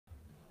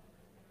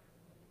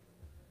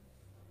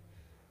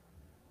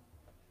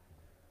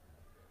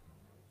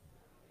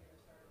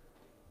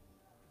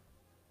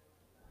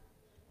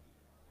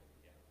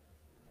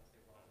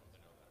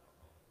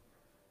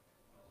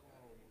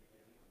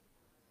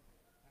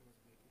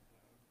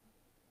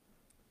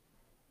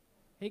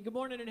Hey, good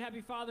morning and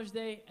happy Father's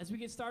Day. As we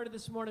get started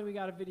this morning, we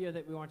got a video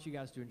that we want you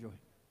guys to enjoy.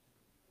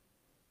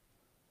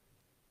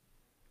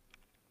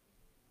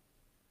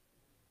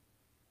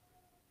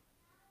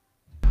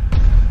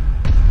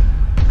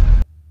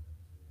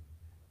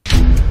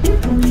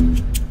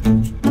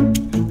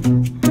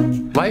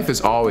 Life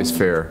is always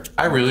fair.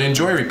 I really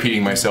enjoy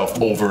repeating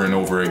myself over and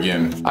over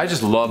again. I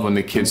just love when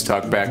the kids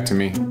talk back to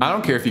me. I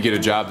don't care if you get a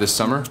job this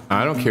summer.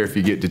 I don't care if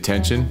you get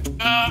detention.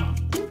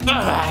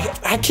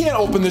 I can't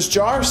open this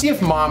jar. See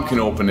if Mom can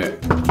open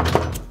it.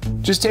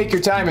 Just take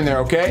your time in there,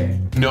 okay?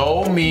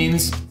 No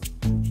means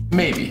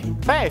maybe.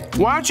 Hey,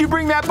 why don't you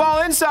bring that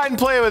ball inside and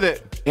play with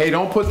it? Hey,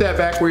 don't put that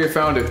back where you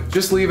found it.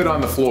 Just leave it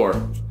on the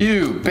floor.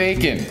 Ew,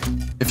 bacon.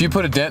 If you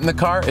put a dent in the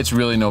car, it's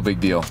really no big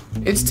deal.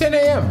 It's 10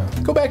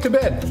 a.m. Go back to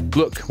bed.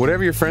 Look,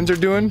 whatever your friends are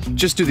doing,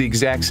 just do the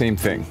exact same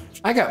thing.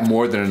 I got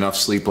more than enough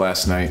sleep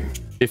last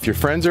night. If your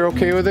friends are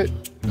okay with it,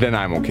 then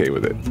I'm okay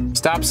with it.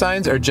 Stop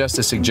signs are just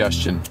a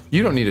suggestion.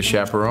 You don't need a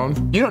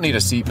chaperone. You don't need a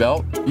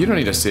seatbelt. You don't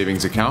need a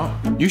savings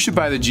account. You should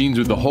buy the jeans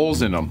with the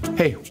holes in them.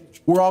 Hey,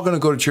 we're all gonna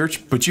go to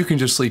church, but you can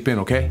just sleep in,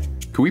 okay?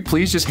 Can we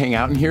please just hang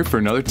out in here for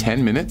another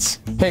 10 minutes?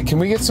 Hey, can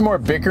we get some more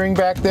bickering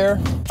back there?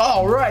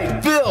 All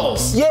right,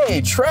 bills.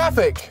 Yay,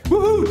 traffic.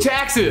 Woohoo,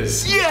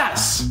 taxes.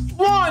 Yes,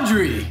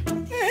 laundry.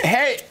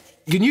 Hey,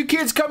 can you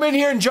kids come in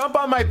here and jump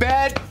on my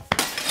bed?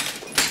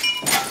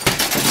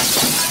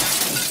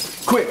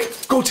 Quick,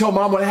 go tell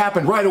Mom what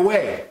happened right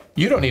away.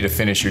 You don't need to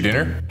finish your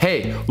dinner.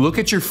 Hey, look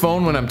at your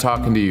phone when I'm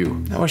talking to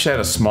you. I wish I had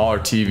a smaller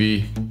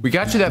TV. We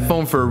got you that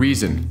phone for a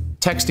reason.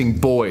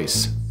 Texting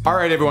boys. All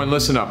right, everyone,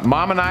 listen up.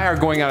 Mom and I are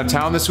going out of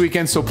town this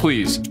weekend, so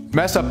please,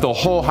 mess up the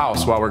whole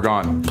house while we're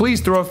gone.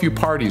 Please throw a few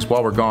parties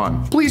while we're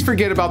gone. Please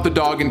forget about the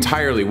dog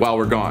entirely while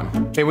we're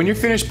gone. Hey, when you're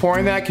finished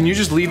pouring that, can you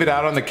just leave it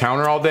out on the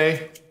counter all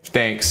day?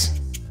 Thanks.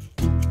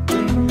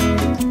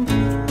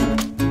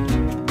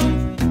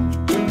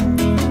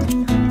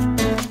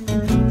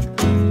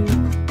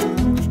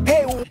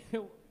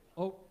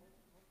 Oh,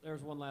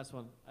 there's one last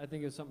one. I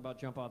think it was something about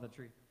jump off the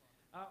tree.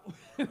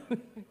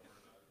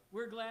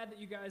 We're glad that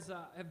you guys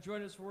have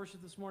joined us for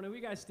worship this morning. Will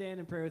you guys stand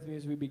and pray with me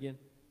as we begin?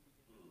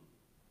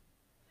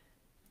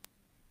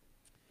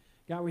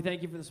 God, we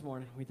thank you for this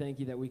morning. We thank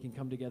you that we can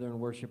come together and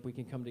worship. We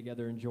can come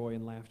together in joy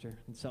and laughter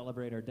and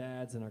celebrate our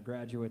dads and our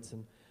graduates.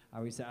 And I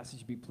always ask that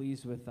you be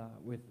pleased with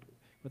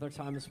our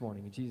time this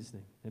morning. In Jesus'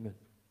 name, amen.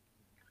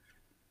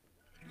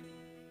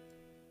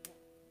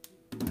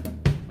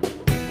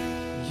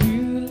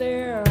 You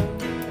live,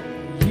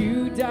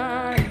 you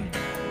die,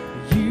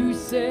 you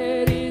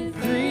said in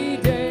 3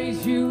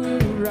 days you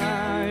would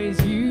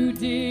rise, you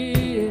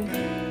did,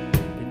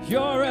 and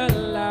you're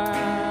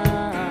alive.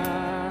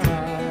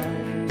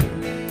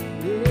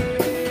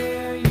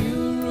 Yeah,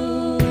 you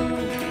rule,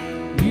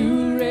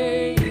 you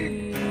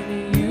reign,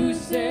 you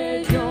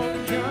said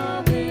you're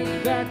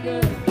coming back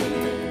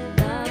again.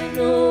 I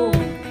know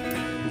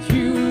that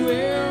you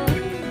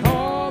will,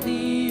 all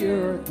the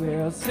earth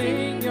will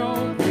sing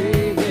your praise.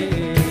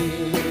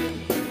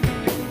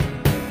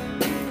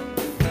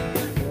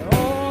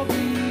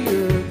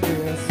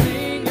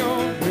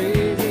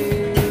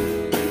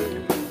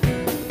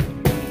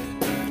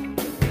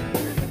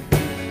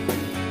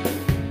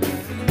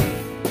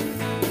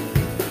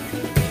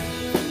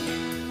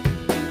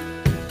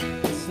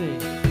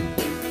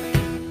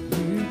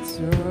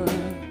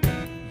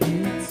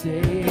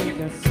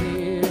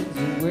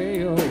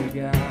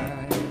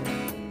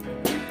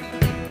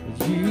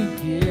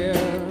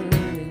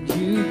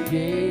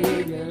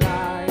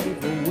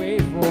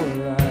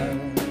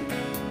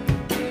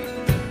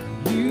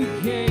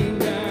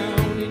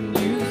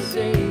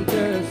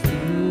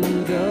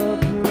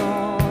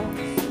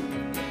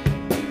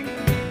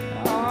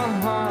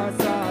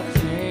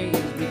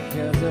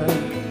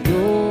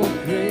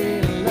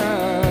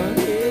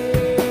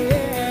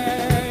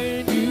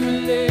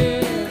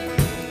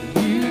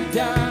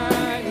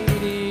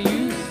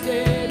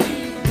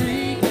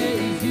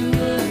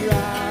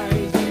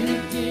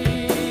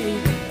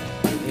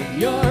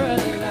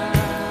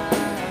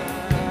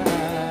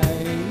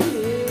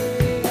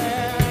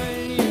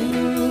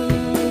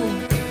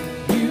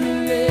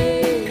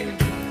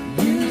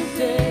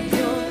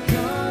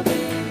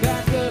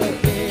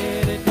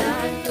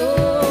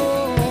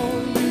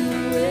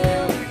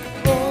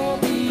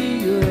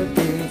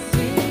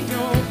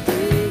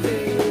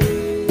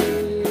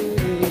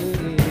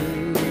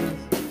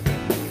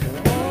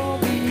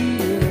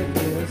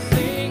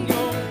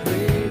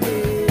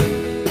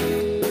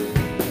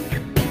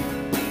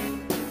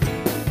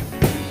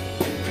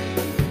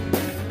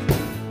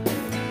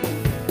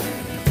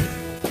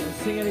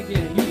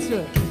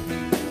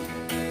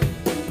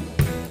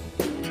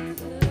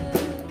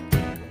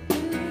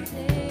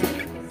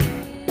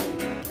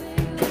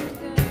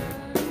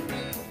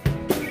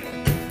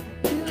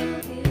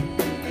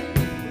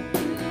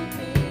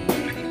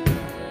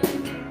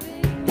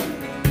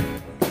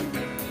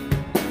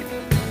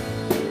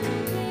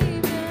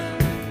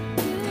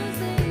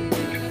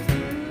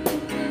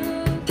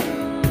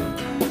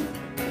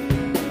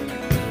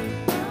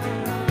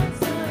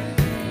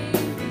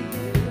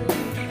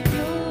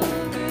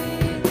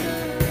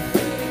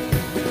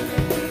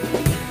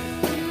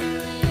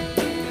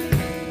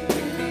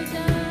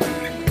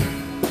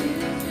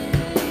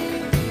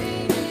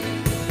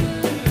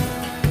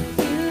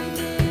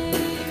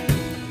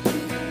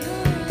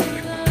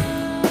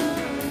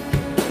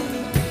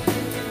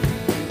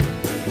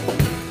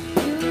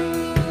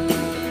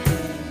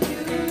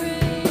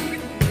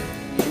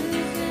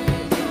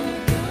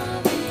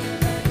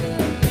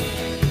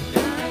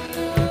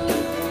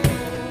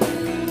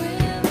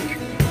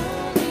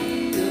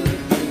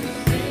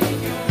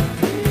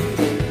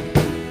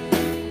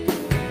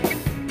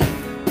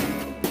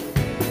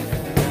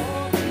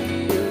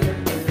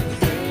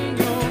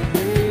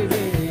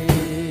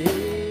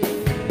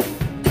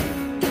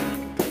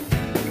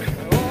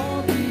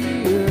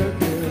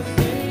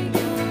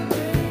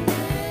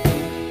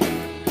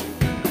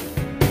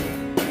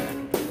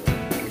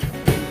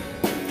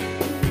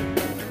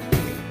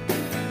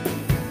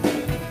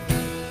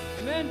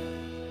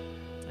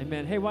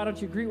 Amen. Hey, why don't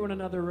you greet one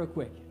another real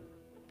quick?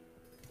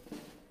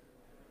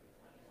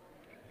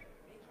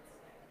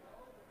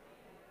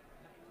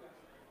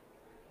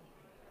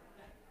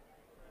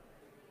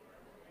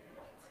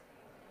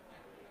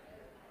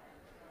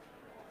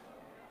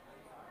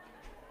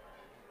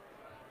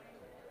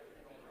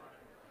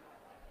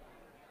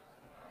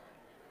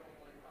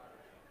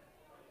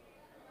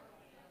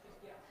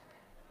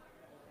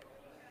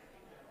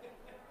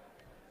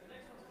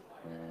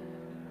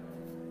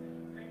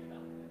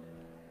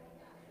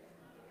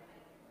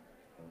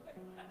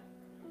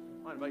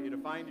 I invite you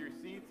to find your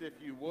seats if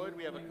you would.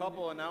 We have a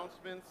couple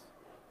announcements.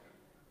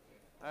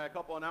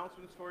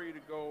 For you to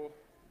go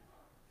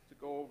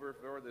over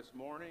for this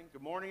morning.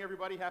 Good morning,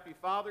 everybody. Happy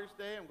Father's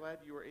Day. I'm glad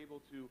you were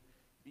able to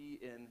be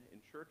in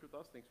church with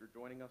us. Thanks for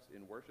joining us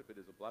in worship. It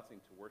is a blessing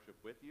to worship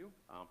with you.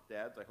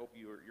 Dads, I hope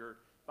your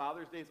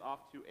Father's Day is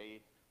off to an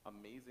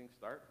amazing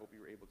start. Hope you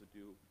were able to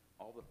do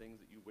all the things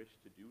that you wish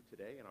to do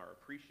today and are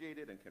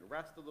appreciated and can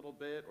rest a little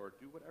bit or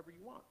do whatever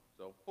you want.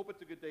 So hope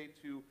it's a good day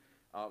to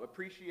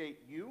appreciate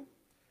you.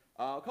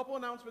 A couple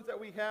announcements that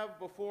we have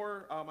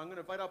before I'm going to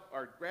invite up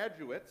our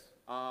graduates.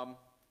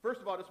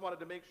 First of all, I just wanted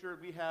to make sure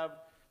we have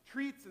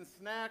treats and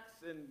snacks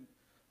and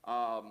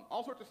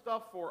all sorts of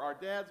stuff for our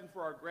dads and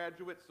for our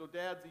graduates. So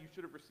dads, you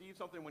should have received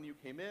something when you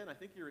came in. I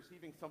think you're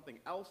receiving something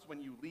else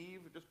when you leave,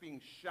 just being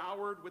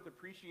showered with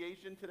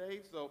appreciation today.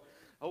 So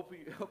I hope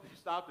you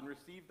stopped and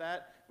received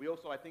that. We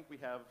also, I think we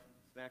have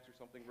snacks or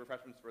something,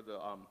 refreshments for the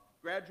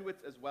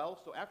graduates as well.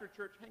 So after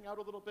church, hang out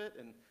a little bit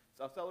and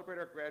celebrate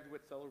our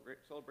graduates,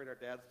 celebrate our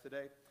dads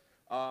today.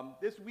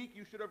 This week,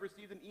 you should have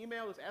received an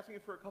email that's asking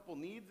for a couple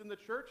needs in the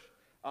church.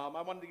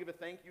 I wanted to give a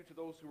thank you to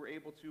those who were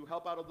able to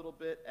help out a little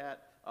bit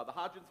at the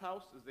Hodgins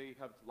house, as they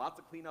have lots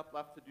of cleanup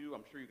left to do.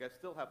 I'm sure you guys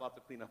still have lots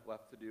of cleanup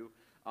left to do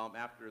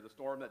after the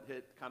storm that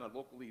hit, kind of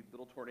locally,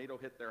 little tornado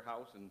hit their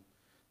house, and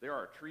there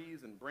are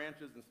trees and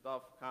branches and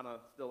stuff kind of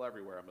still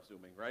everywhere, I'm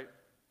assuming, right?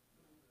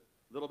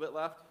 A little bit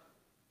left?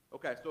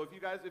 Okay, so if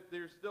you'd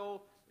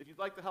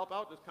like to help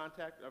out, just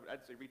contact,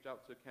 I'd say reach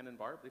out to Ken and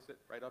Barb. They sit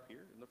right up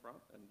here in the front,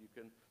 and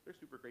they're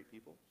super great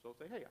people. So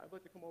say, hey, I'd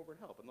like to come over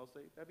and help. And they'll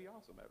say, that'd be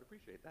awesome, I'd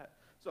appreciate that.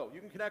 So you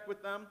can connect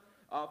with them.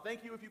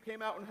 Thank you if you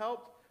came out and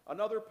helped.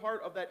 Another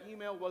part of that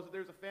email was that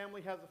there's a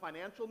family has a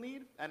financial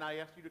need, and I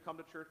asked you to come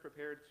to church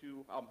prepared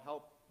to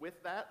help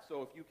with that.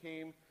 So if you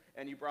came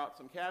and you brought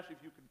some cash,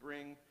 if you could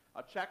bring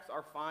checks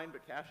are fine,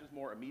 but cash is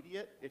more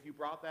immediate. If you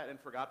brought that and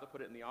forgot to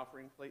put it in the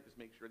offering plate, just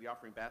make sure the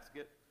offering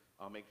basket,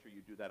 make sure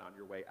you do that on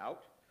your way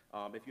out.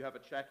 If you have a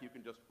check, you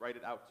can just write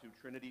it out to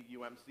Trinity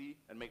UMC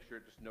and make sure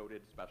it's just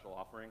noted special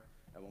offering,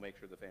 and we'll make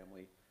sure the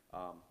family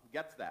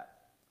gets that.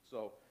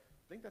 So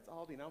I think that's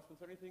all the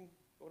announcements. Anything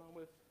going on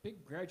with?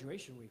 Big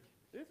graduation week.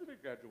 It is a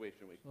big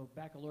graduation week. So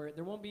baccalaureate,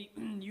 there won't be,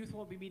 youth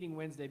won't be meeting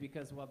Wednesday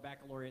because we'll have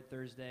baccalaureate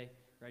Thursday,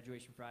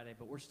 graduation Friday,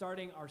 but we're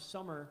starting our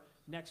summer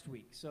next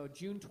week. So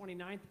June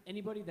 29th,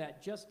 anybody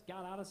that just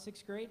got out of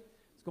 6th grade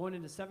is going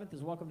into 7th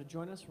is welcome to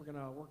join us. We're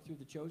going to work through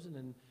the chosen,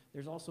 and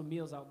there's also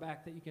meals out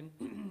back that you can,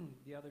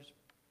 the others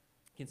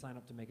can sign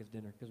up to make us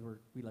dinner because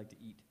we like to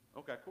eat.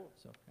 Okay, cool.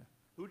 So, yeah.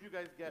 Who'd you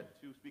guys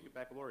get to speak at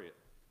baccalaureate?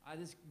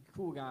 This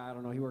cool guy, I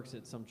don't know, he works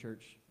at some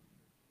church.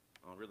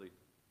 Oh, really?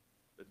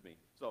 It's me.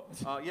 So,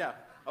 yeah,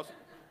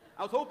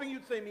 I was hoping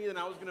you'd say me, and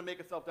I was going to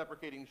make a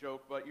self-deprecating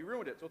joke, but you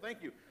ruined it, so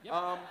thank you.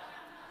 Yep.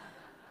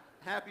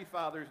 Happy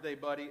Father's Day,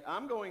 buddy.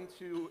 I'm going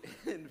to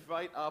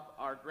invite up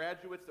our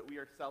graduates that we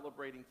are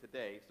celebrating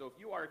today. So if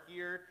you are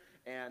here,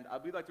 and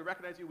we'd like to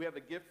recognize you, we have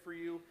a gift for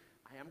you.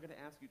 I am going to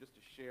ask you just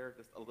to share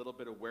just a little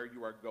bit of where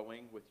you are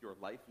going with your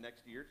life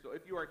next year. So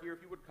if you are here,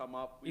 if you would come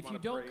up. If you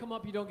don't come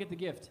up, you don't get the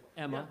gift,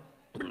 Emma.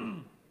 Yeah.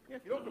 Yeah,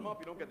 if you don't come up,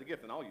 you don't get the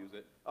gift, and I'll use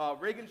it.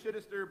 Reagan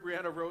Schittister,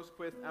 Brianna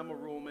Rosequist, Emma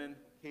Ruhlman,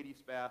 Katie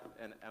Spath,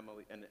 and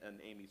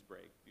Amy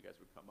Sprague. If you guys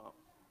would come up.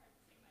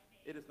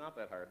 It is not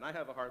that hard, and I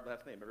have a hard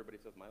last name. Everybody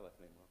says my last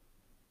name wrong.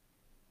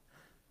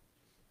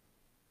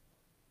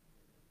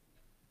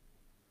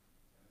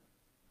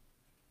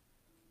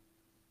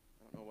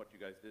 I don't know what you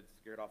guys did,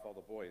 scared off all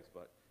the boys,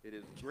 but it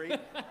is great.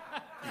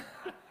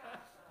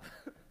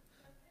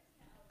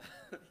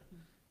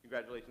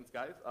 Congratulations,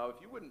 guys.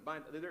 If you wouldn't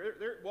mind,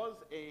 there was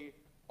a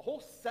whole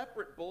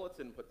separate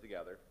bulletin put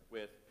together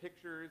with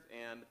pictures,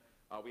 and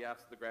we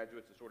asked the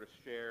graduates to sort of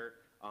share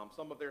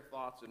some of their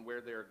thoughts and where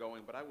they're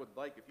going. But I would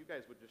like if you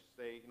guys would just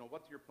say,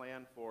 what's your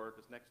plan for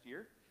this next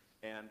year?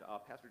 And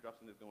Pastor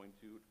Justin is going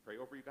to pray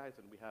over you guys,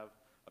 and we have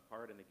a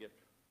card and a gift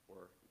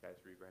for you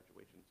guys for your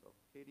graduation. So,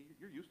 Katie,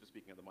 you're used to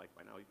speaking at the mic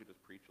by now. You could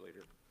just preach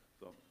later.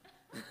 So,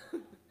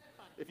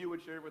 if you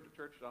would share with the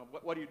church,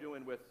 what are you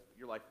doing with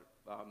your life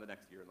the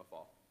next year in the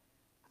fall?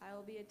 I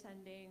will be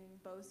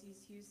attending Bosse's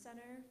Hughes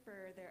Center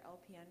for their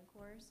LPN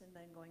course and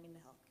then going into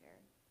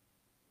healthcare.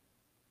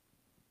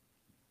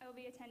 I will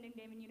be attending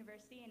Damon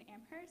University in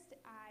Amherst.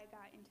 I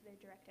got into their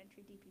direct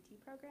entry DPT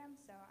program,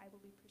 so I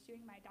will be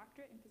pursuing my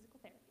doctorate in physical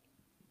therapy.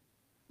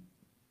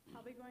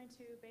 I'll be going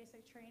to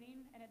basic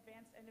training and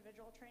advanced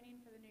individual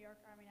training for the New York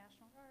Army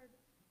National Guard.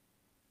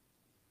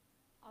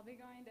 I'll be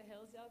going to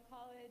Hillsdale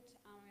College.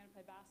 I'm going to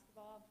play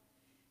basketball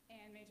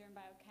and major major in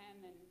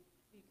biochem and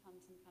become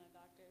some kind of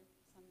doctor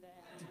someday.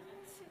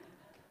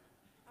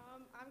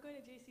 I'm going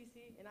to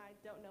JCC, and I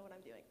don't know what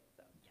I'm doing,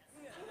 so.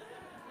 Yes.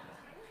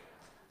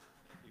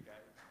 You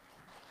guys.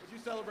 Would you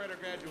celebrate our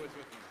graduates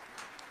with me?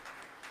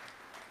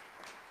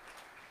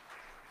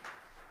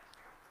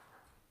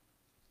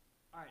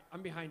 All right,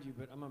 I'm behind you,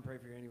 but I'm going to pray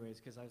for you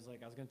anyways, because I was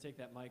going to take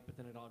that mic, but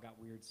then it all got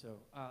weird. So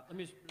let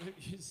me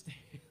just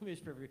pray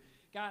for you.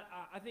 God,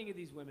 I think of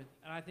these women,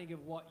 and I think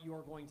of what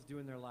you're going to do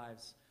in their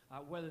lives,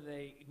 whether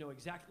they know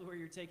exactly where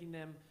you're taking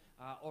them,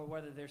 or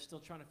whether they're still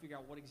trying to figure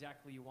out what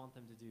exactly you want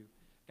them to do.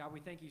 God,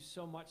 we thank you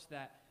so much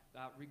that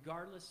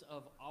regardless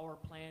of our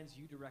plans,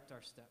 you direct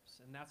our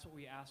steps, and that's what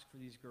we ask for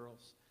these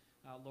girls.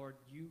 Lord,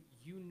 you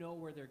know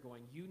where they're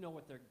going. You know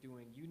what they're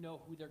doing. You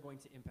know who they're going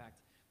to impact.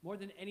 More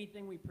than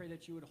anything, we pray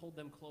that you would hold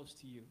them close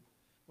to you.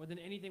 More than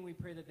anything, we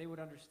pray that they would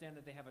understand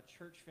that they have a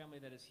church family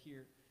that is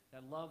here,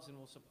 that loves and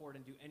will support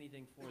and do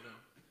anything for them.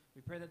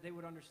 We pray that they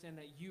would understand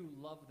that you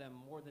love them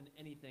more than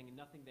anything, and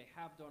nothing they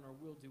have done or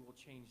will do will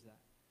change that.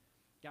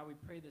 God, we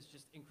pray this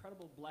just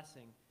incredible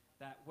blessing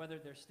that whether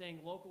they're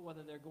staying local,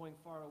 whether they're going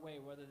far away,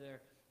 whether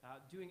they're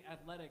doing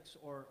athletics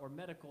or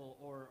medical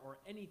or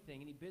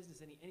anything, any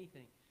business,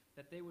 anything,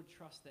 that they would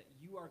trust that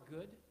you are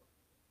good,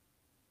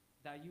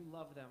 that you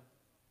love them,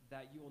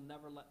 that you will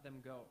never let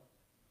them go,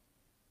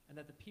 and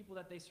that the people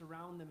that they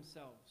surround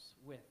themselves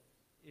with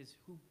is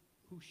who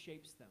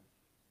shapes them.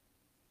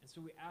 And so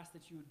we ask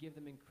that you would give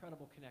them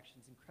incredible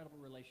connections, incredible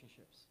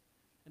relationships,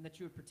 and that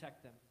you would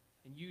protect them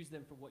and use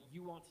them for what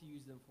you want to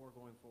use them for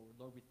going forward.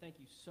 Lord, we thank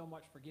you so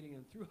much for getting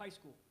them through high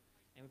school,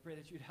 and we pray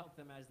that you'd help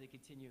them as they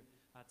continue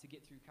to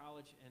get through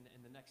college and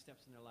the next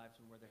steps in their lives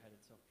and where they're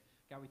headed. So,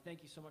 God, we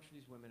thank you so much for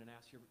these women and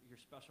ask your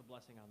special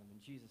blessing on them in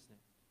Jesus'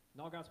 name.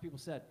 And all God's people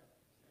said,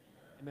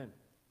 amen.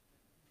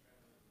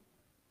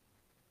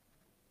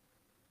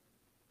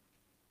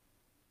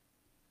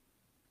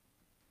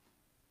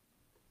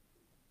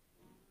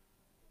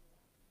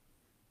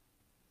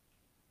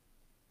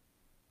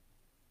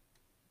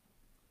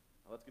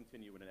 Let's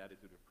continue in an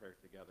attitude of prayer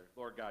together.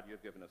 Lord God, you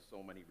have given us so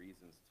many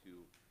reasons to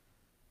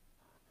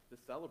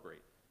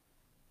celebrate.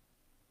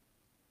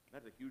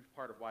 That's a huge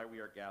part of why we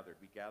are gathered.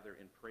 We gather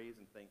in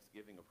praise and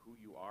thanksgiving of who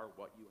you are,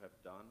 what you have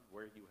done,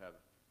 where you have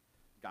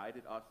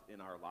guided us in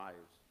our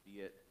lives,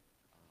 be it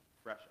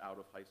fresh out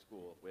of high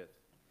school with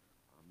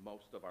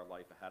most of our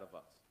life ahead of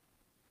us,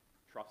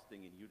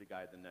 trusting in you to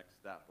guide the next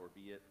step, or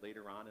be it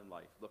later on in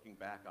life, looking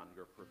back on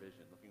your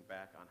provision, looking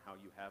back on how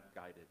you have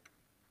guided,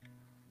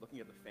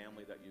 looking at the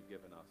family that you've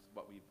given us,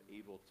 how we've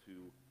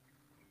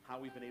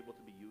been able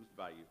to be used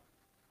by you,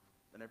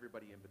 and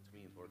everybody in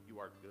between. Lord, you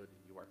are good and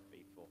you are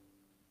faithful.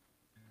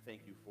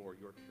 Thank you for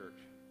your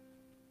church.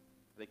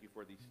 Thank you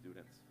for these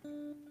students.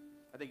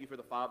 I thank you for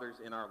the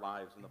fathers in our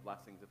lives and the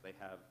blessings that they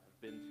have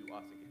been to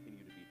us and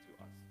continue to be to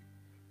us.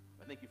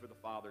 I thank you for the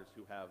fathers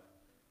who have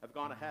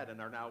gone ahead and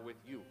are now with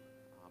you.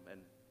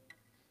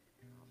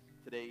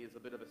 Today is a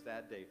bit of a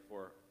sad day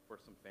for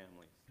some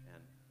families.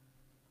 And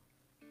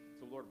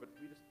so, Lord, but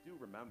we just do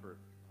remember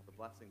the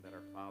blessing that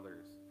our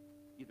fathers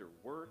either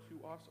were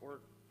to us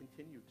or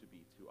continue to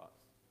be to us.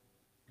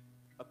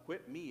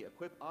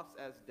 Equip us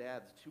as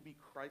dads to be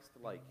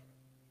Christ-like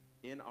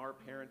in our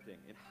parenting,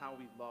 in how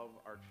we love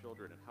our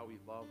children, and how we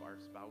love our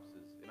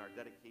spouses, in our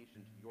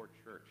dedication to your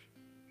church,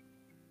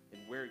 in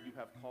where you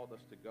have called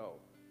us to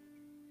go.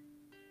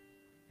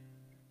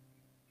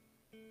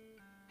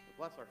 So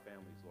bless our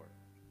families, Lord.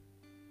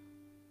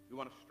 We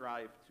want to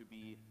strive to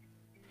be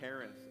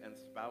parents and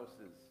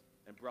spouses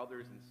and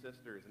brothers and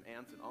sisters and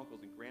aunts and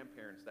uncles and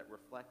grandparents that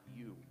reflect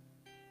you.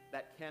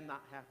 That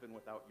cannot happen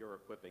without your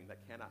equipping.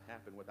 That cannot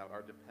happen without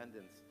our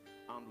dependence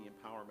on the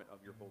empowerment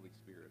of your Holy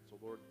Spirit. So,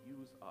 Lord,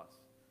 use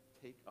us.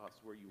 Take us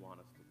where you want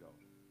us to go.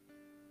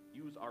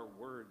 Use our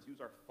words.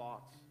 Use our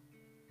thoughts.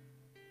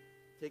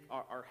 Take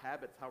our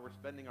habits, how we're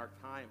spending our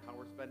time, how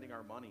we're spending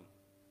our money,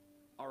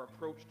 our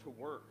approach to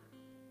work,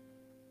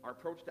 our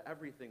approach to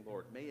everything,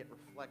 Lord. May it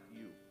reflect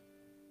you.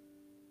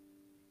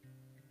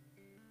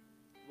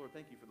 Lord,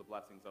 thank you for the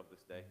blessings of this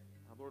day.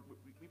 Lord,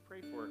 we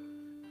pray for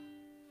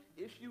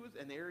issues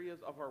and areas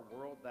of our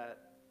world that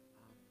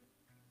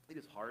it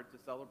is hard to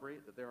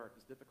celebrate, that there are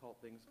just difficult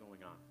things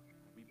going on.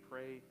 We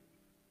pray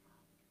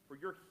for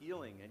your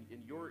healing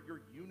and your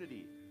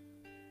unity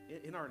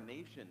in our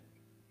nation,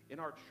 in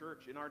our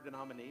church, in our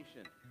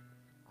denomination.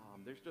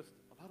 There's just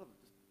a lot of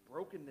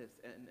brokenness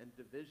and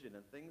division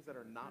and things that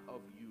are not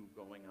of you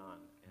going on.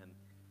 And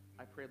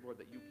I pray, Lord,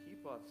 that you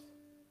keep us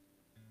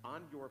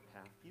on your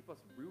path, keep us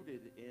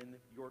rooted in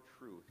your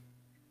truth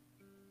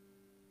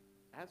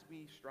as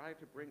we strive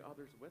to bring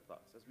others with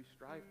us, as we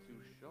strive to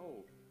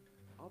show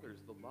others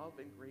the love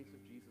and grace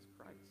of Jesus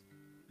Christ.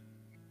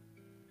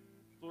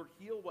 Lord,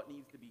 heal what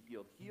needs to be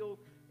healed. Heal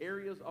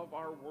areas of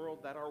our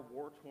world that are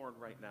war-torn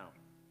right now.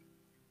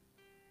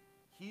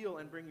 Heal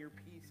and bring your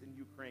peace in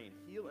Ukraine.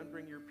 Heal and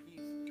bring your peace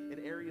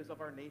in areas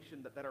of our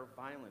nation that are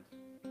violent,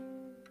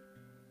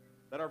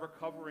 that are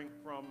recovering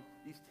from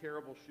these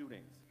terrible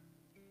shootings.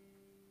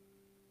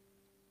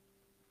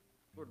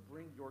 Lord,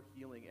 bring your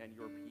healing and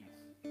your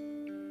peace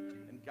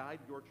and guide guide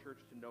your church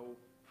to know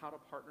how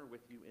to partner with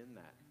you in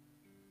that.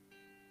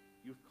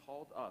 You've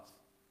called us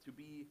to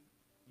be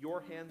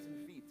your hands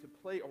and feet, to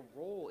play a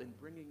role in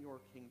bringing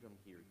your kingdom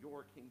here,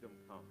 your kingdom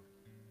come.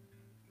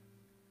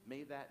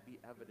 May that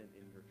be evident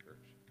in your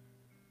church.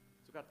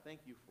 So God,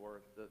 thank you for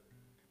the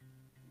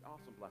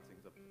awesome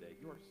blessings of today.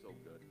 You are so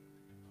good.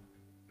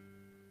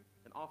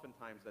 And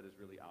oftentimes that is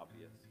really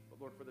obvious.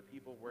 But Lord, for the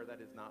people where that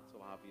is not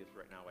so obvious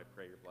right now, I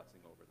pray your blessing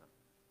over them.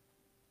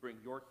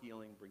 Bring your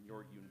healing, bring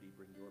your unity,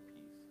 bring your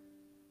peace.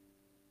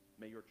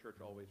 May your church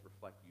always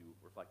reflect you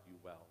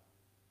well.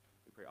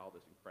 We pray all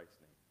this in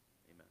Christ's name.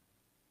 Amen.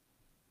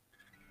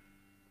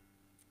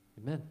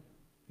 Amen.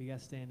 We got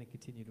to stand and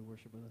continue to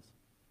worship with us.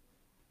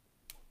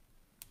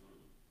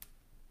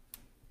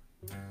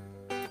 So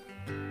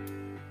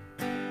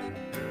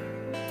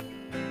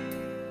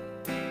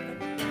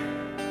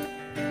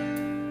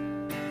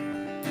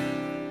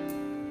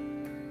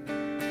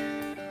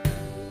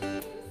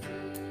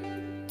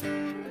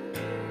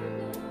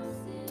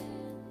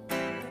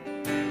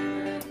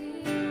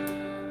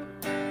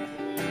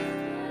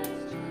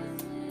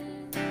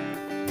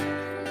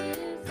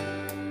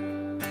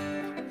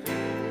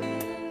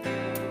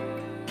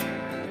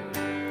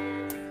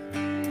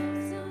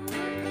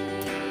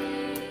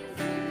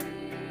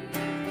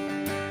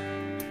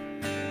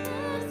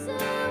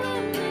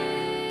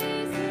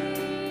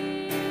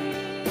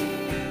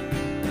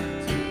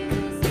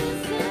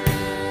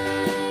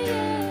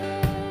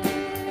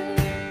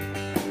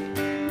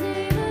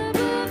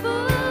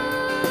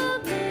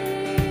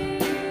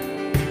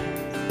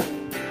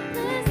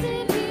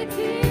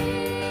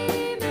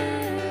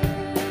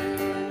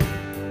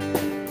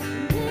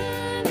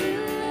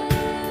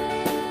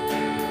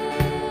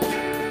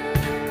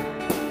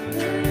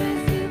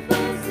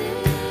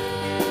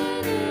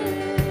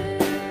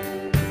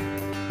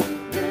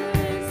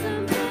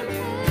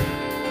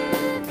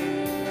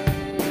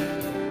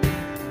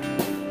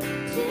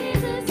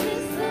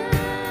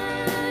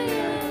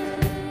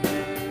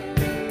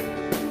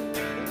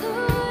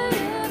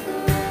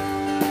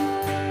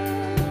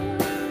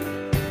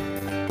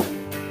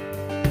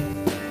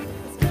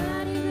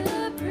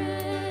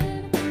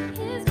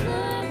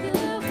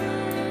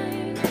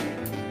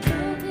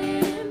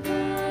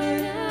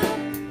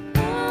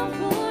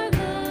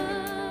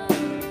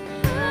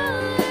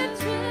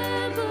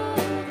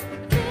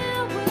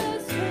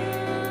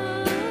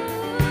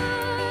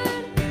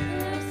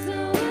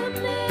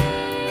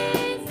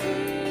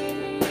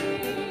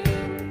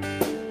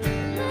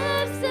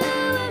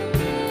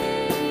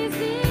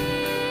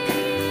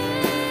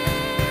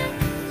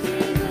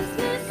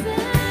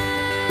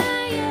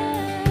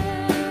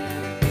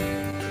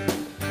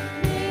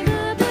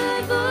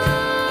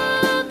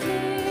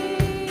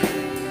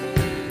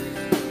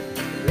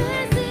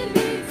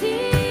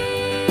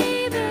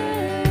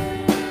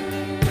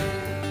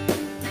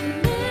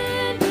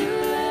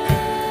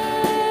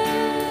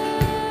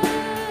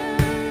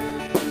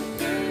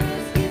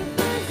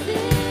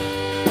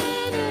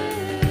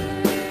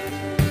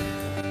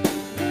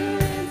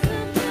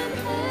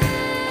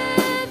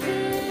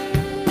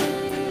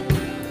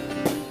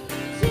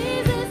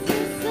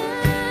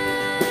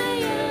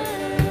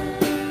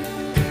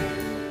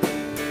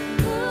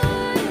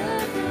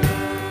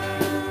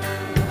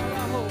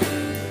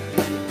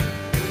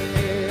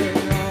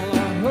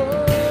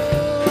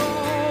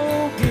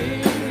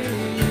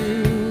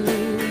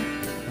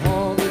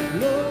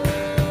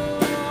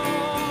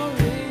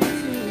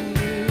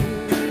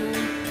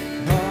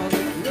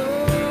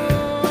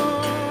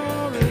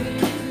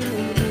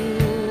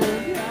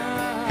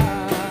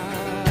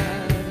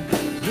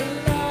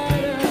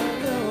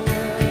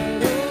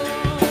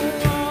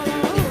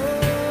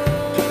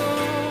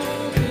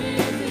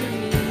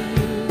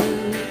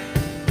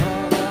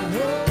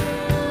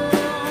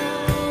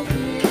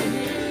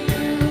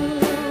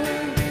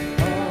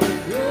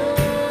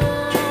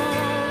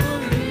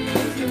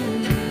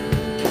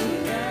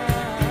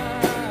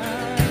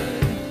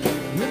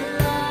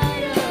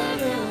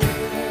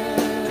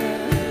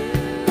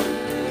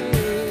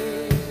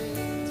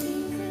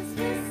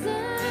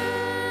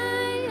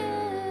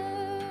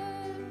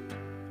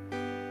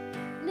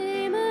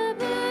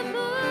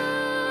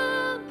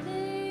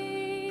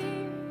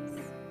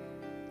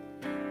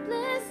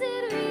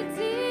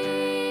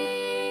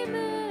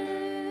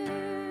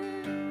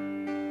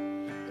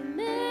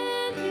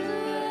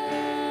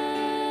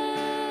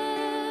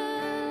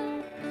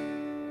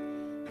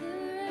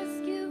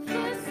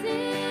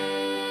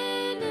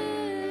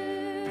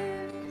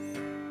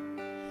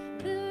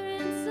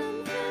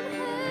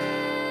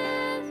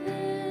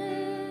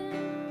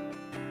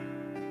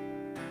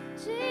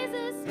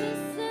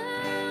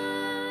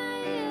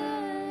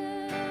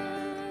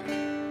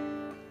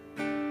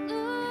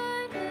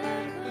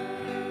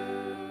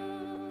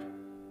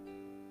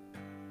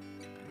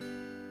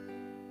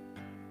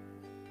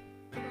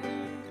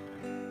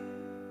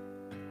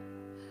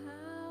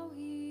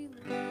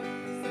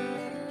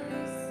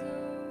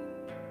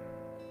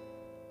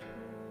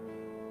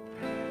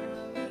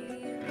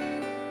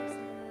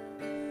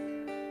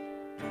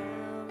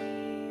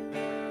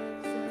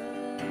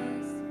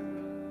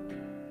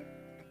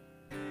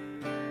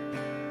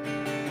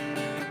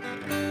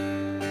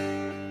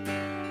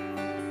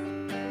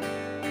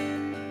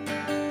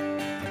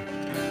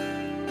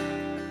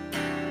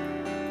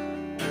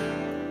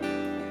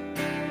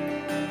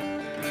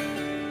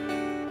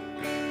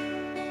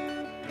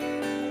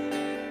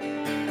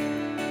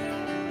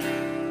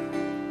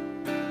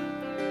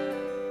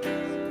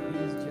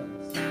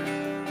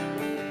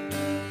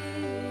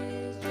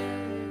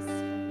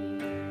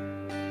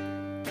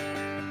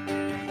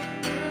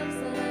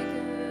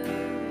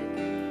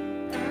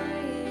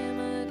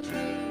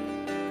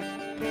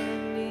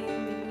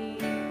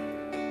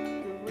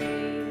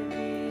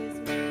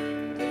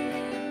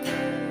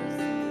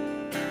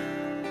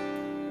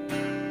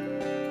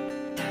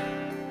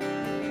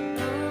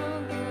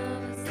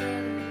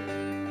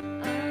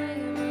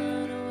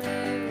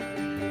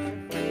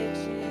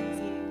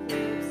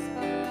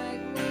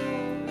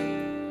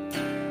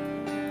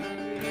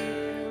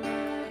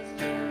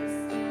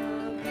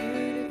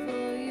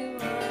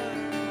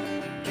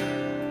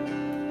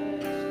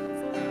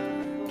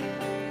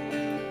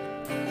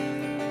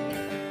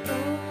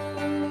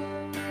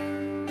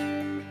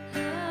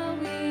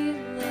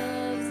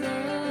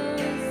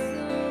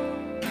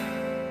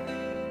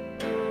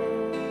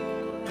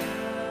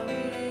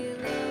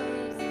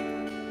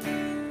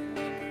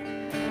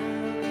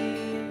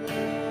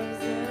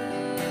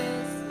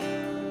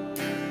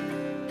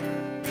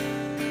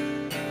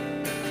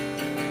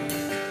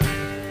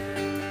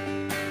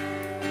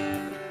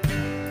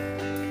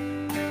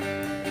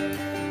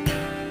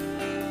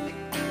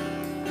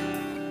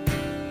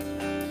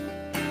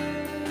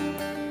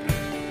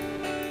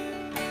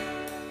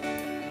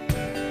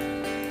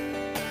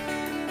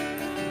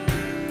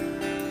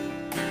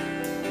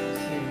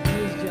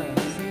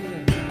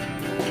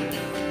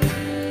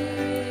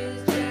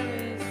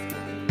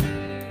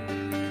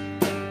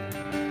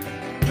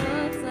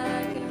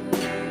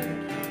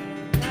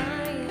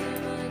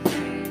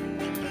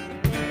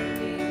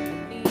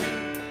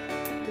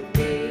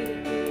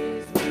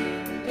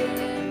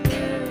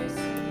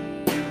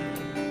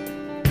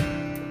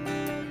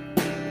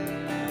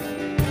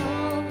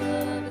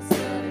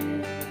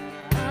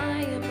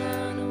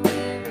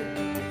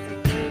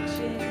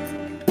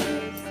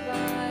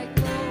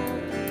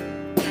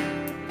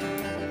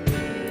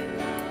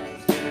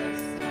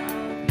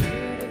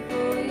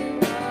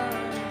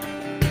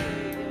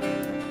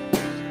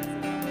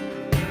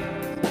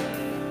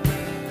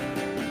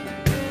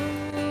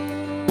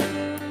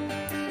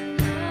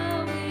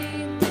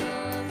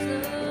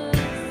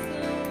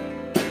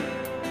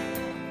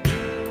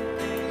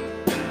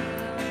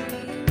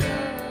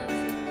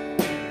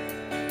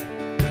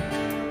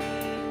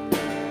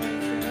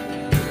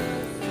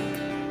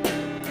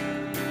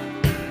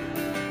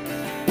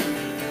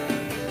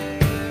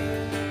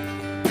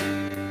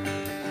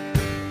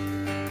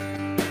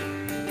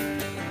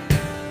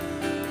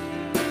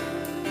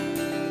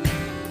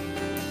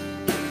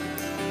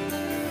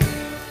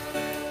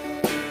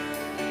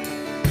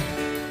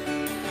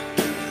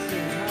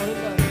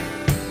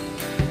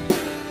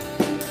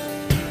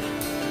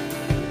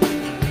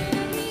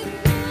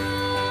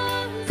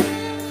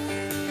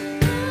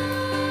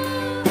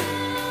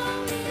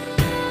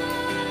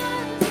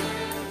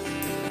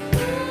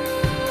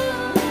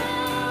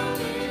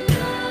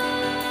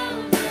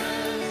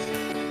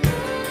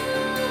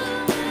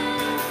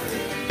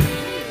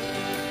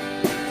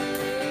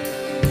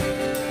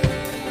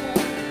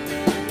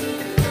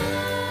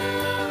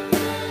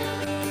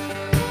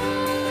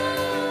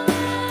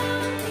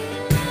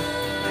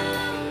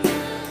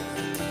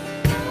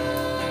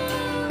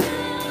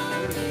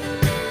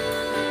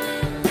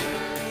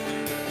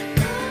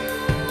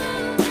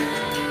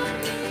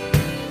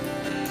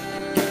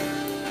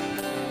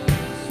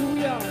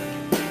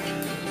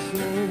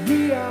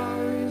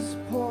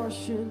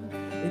redemption,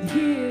 and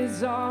he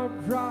is our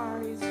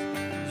prize,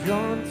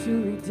 drawn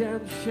to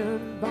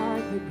redemption by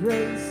the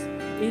grace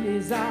in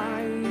his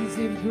eyes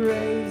of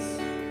grace.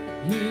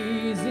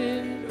 He's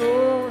an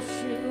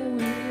ocean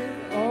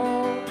we're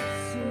all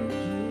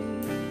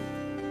sinking.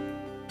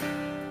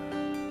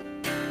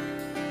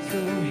 So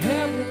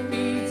heaven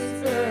meets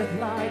earth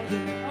like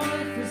an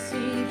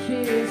unforeseen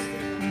kiss.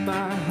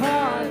 My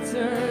heart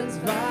turns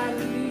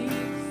violently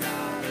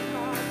inside of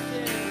my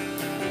chest.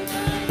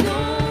 I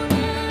don't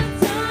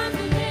have time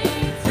to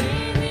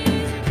maintain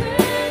these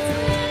regrets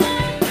when I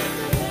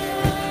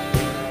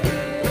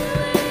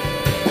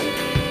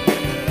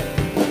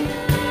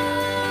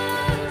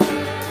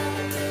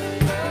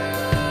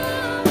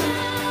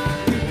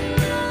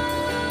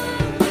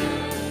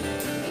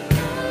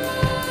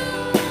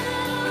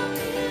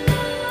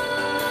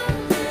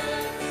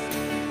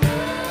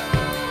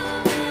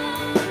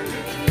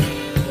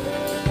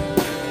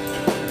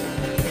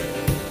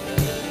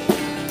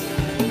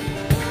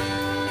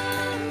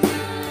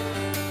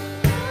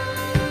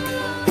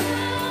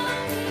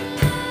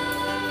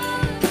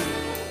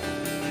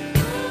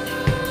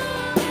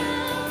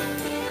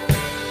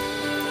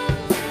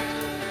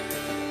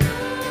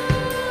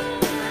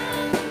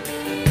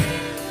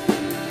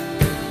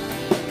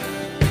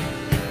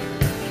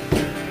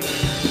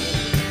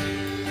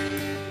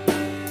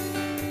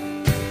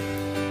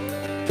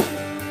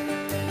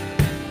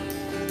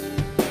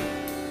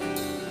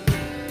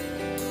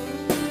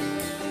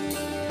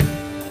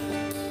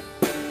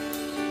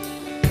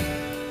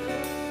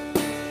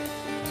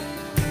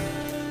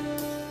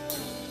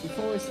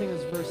sing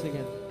this verse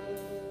again.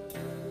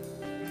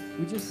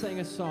 We just sang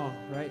a song,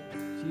 right?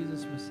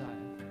 Jesus Messiah.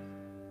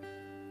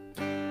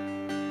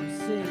 We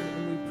sing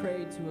and we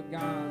pray to a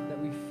God that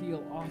we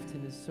feel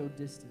often is so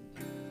distant.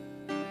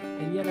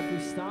 And yet if we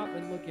stop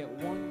and look at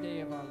one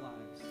day of our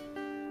lives,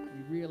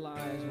 we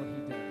realize what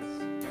he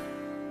does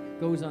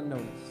goes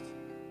unnoticed.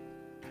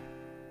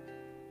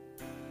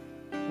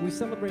 And we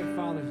celebrate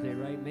Father's Day,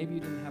 right? Maybe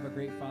you didn't have a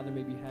great father,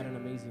 maybe you had an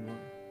amazing one.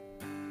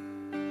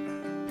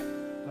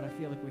 But I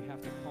feel like we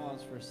have to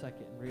pause for a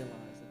second and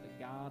realize that the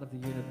God of the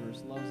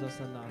universe loves us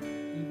enough,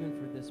 even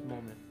for this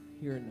moment,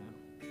 here and now,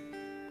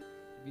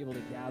 to be able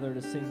to gather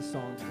to sing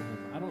songs to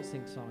him. I don't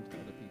sing songs to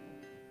other people.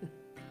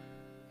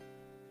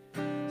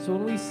 So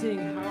when we sing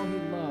how he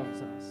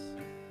loves us,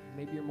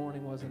 maybe your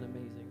morning wasn't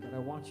amazing, but I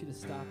want you to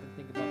stop and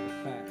think about the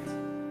fact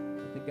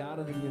that the God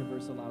of the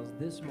universe allows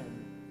this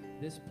moment,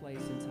 this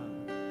place and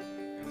time,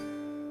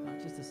 not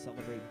just to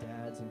celebrate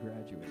dads and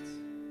graduates,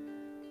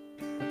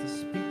 but to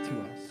speak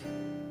to us.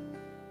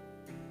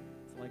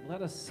 To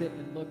let us sit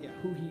and look at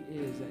who he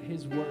is, at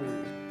his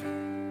word.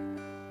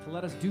 To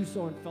let us do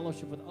so in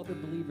fellowship with other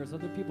believers,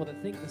 other people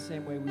that think the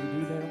same way we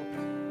do. They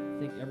don't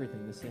think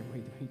everything the same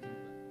way we do.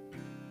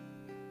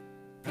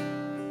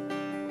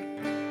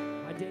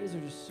 My days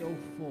are just so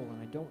full,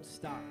 and I don't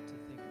stop to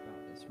think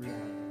about this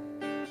reality.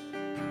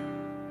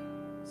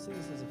 Sing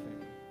this as a family.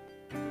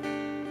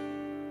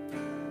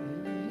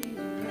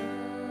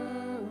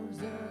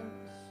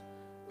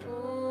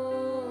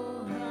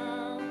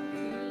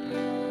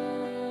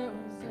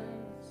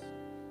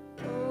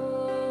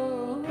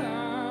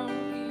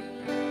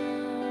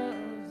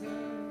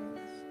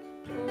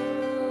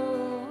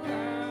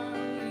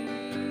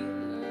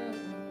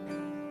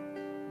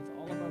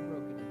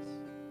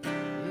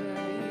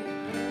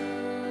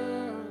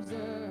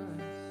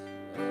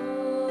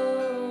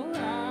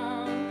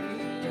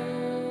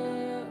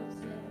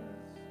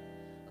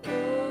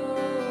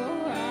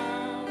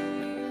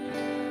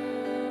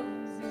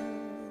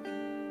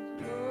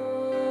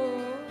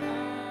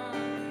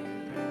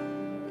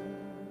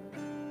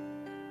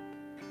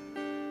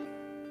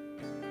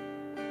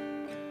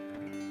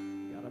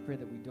 Pray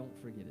that we don't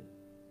forget it.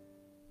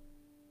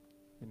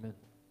 Amen.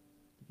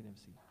 You can have a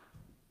seat.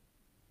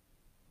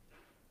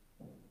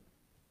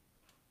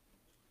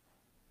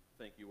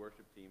 Thank you,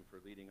 worship team, for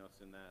leading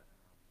us in that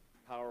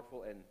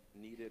powerful and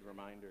needed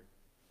reminder.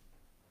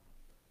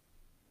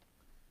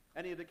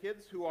 Any of the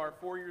kids who are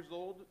 4 years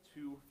old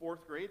to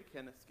 4th grade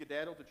can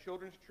skedaddle to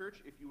Children's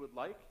Church if you would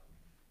like.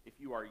 If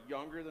you are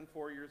younger than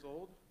 4 years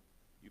old,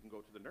 you can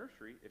go to the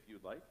nursery if you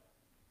would like.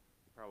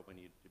 You probably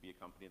need to be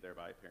accompanied there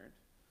by a parent.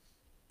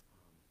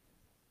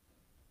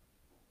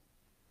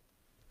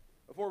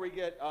 Before we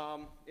get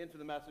into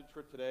the message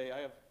for today, I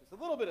have just a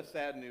little bit of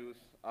sad news.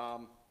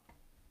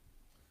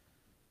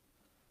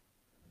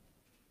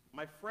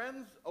 My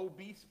friend's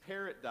obese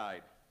parrot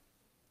died,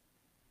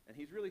 and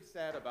he's really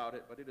sad about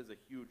it, but it is a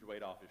huge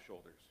weight off his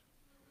shoulders.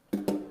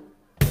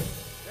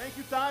 Thank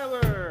you,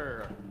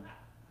 Tyler.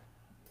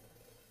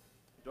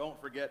 Don't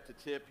forget to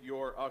tip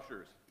your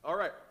ushers. All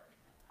right.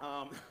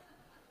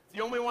 It's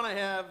the only one I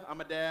have. I'm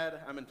a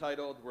dad. I'm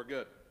entitled. We're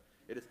good.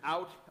 It is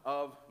out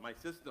of my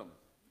system.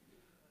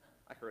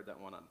 I heard that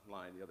one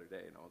online the other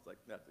day, and I was like,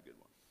 that's a good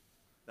one.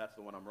 That's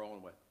the one I'm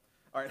rolling with.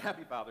 All right,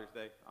 happy Father's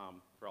Day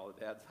for all the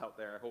dads out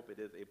there. I hope it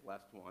is a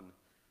blessed one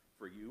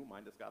for you.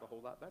 Mine just got a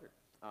whole lot better.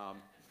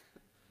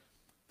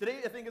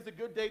 Today, I think, is a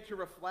good day to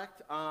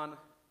reflect on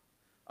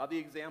the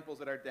examples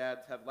that our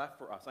dads have left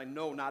for us. I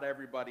know not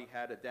everybody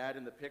had a dad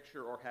in the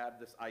picture or had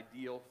this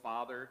ideal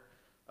father.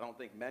 I don't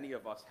think many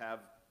of us have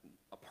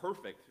a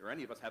perfect, or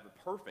any of us have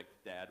a perfect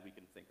dad we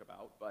can think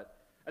about, but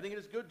I think it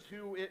is good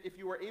to, if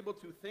you are able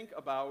to think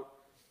about,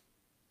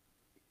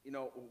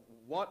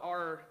 what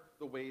are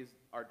the ways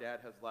our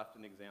dad has left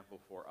an example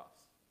for us?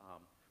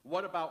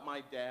 What about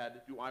my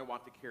dad do I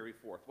want to carry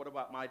forth? What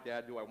about my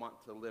dad do I want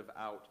to live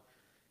out?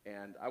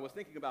 And I was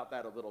thinking about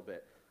that a little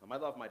bit. I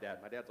love my dad.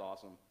 My dad's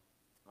awesome.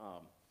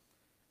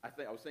 I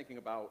was thinking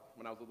about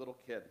when I was a little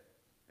kid,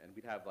 and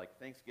we'd have like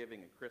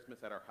Thanksgiving and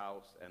Christmas at our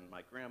house, and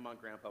my grandma and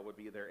grandpa would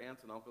be there,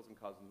 aunts and uncles and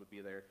cousins would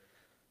be there.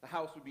 The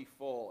house would be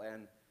full,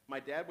 and my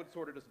dad would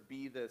sort of just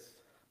be this,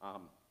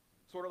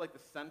 sort of like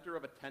the center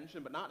of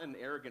attention, but not in an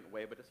arrogant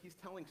way, but just he's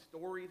telling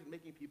stories and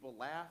making people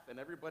laugh, and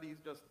everybody's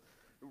just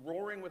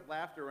roaring with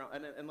laughter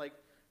around, and like,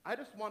 I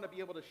just want to be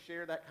able to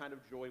share that kind of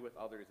joy with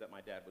others that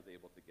my dad was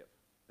able to give,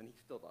 and he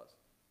still does.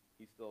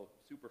 He's still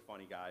a super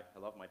funny guy. I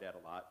love my dad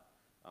a lot.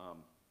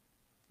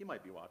 He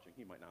might be watching,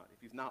 he might not.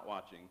 If he's not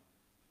watching,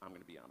 I'm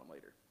going to be on him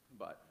later.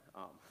 But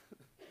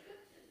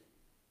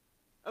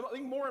I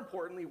think more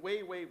importantly,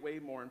 way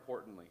more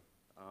importantly,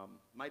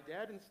 my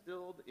dad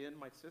instilled in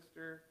my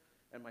sister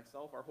and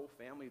myself, our whole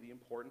family, the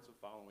importance of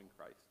following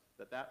Christ.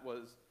 That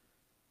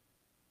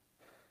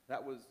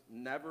was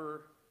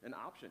never an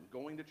option.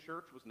 Going to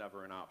church was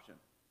never an option.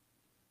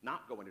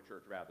 Not going to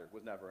church, rather,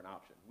 was never an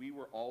option. We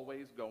were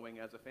always going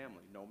as a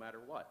family, no matter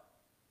what.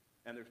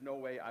 And there's no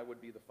way I would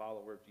be the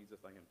follower of Jesus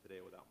I am today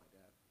without my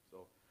dad.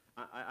 So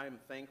I'm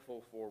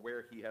thankful for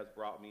where he has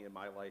brought me in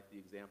my life, the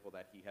example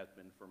that he has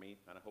been for me,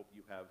 and I hope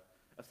you have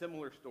a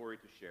similar story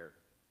to share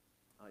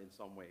in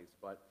some ways.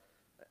 But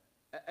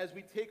as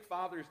we take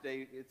Father's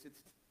Day, it's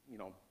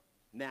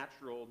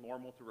natural,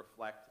 normal to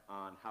reflect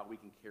on how we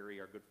can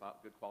carry our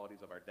good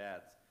qualities of our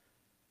dads.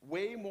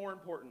 Way more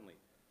importantly,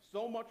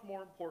 so much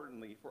more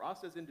importantly, for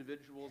us as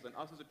individuals and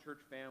us as a church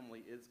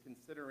family is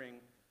considering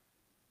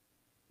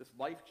this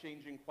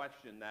life-changing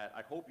question that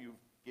I hope you've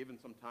given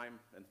some time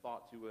and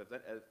thought to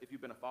as if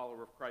you've been a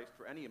follower of Christ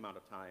for any amount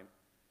of time,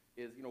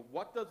 is,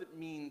 what does it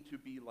mean to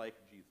be like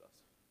Jesus?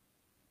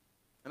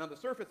 And on the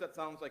surface, that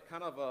sounds like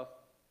kind of a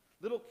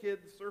little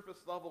kid's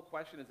surface-level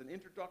question. It's an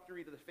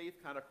introductory to the faith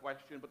kind of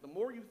question, but the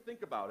more you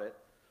think about it,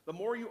 the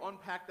more you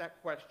unpack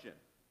that question.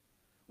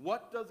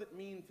 What does it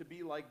mean to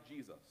be like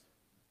Jesus?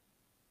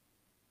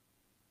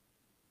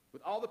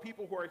 With all the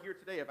people who are here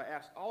today, if I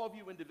asked all of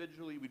you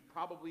individually,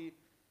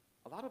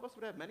 a lot of us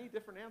would have many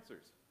different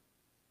answers.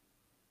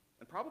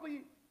 And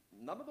probably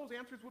none of those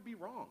answers would be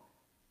wrong.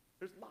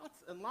 There's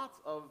lots and lots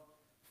of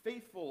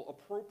faithful,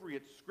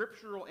 appropriate,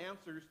 scriptural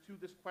answers to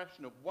this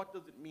question of what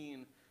does it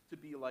mean to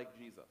be like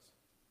Jesus.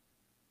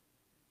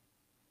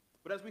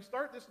 But as we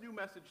start this new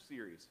message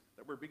series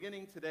that we're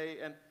beginning today,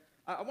 and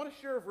I want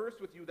to share a verse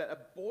with you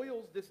that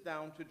boils this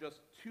down to just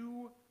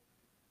two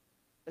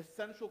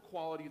essential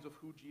qualities of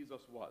who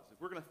Jesus was. If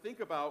we're going to think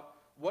about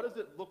what does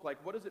it look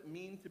like, what does it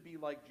mean to be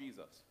like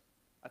Jesus,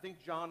 I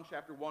think John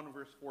chapter 1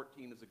 verse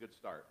 14 is a good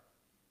start.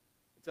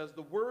 It says,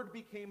 "The Word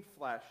became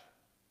flesh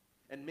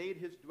and made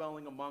his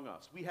dwelling among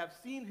us. We have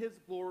seen his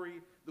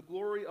glory, the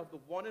glory of the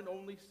one and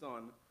only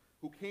Son,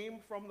 who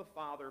came from the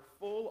Father,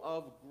 full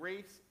of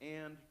grace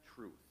and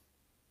truth."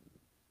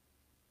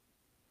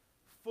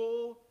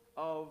 Full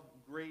of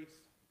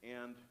grace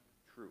and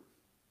truth.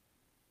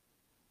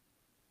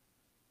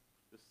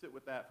 Just sit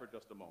with that for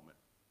just a moment.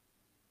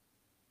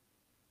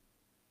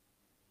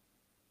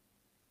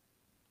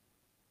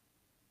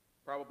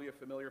 Probably a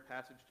familiar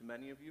passage to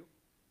many of you.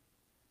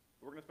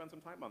 We're going to spend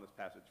some time on this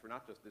passage for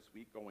not just this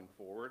week, going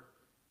forward.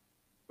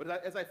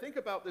 But as I think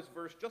about this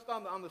verse, just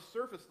on the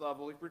surface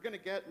level, if we're going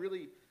to get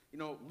really,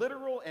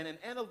 literal and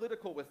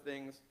analytical with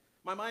things,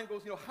 my mind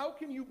goes, how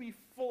can you be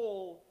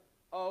full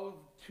of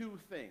two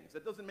things?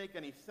 That doesn't make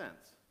any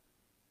sense.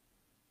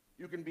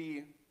 You can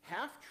be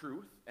half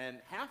truth and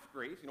half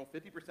grace,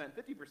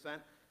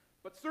 50%,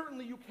 but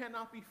certainly you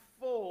cannot be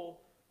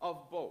full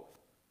of both.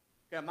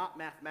 Okay, I'm not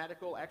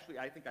mathematical. Actually,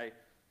 I think if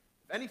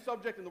any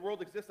subject in the world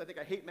exists, I think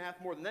I hate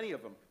math more than any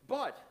of them.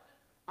 But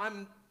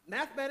I'm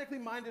mathematically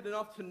minded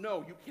enough to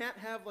know you can't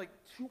have like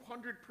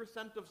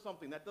 200% of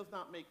something. That does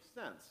not make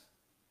sense.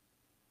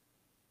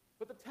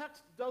 But the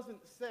text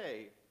doesn't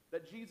say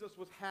that Jesus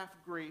was half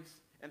grace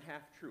and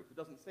half truth. It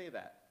doesn't say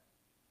that.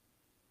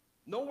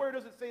 Nowhere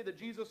does it say that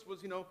Jesus was,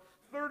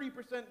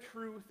 30%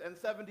 truth and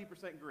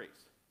 70% grace.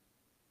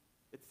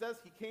 It says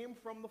he came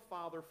from the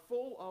Father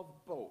full of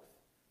both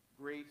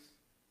grace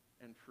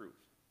and truth.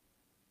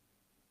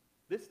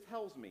 This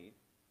tells me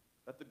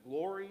that the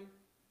glory,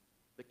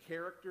 the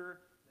character,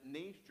 the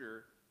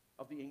nature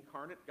of the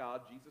incarnate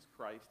God, Jesus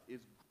Christ,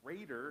 is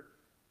greater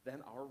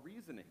than our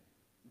reasoning,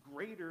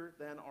 greater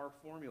than our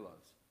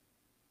formulas.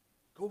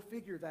 Go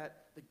figure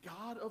that the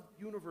God of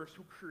the universe,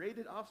 who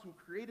created us, who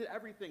created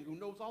everything, who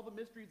knows all the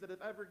mysteries that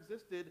have ever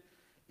existed,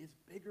 is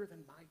bigger than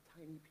my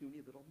tiny,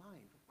 puny little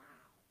mind. Wow.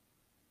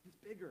 He's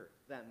bigger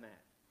than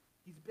that.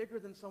 He's bigger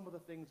than some of the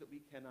things that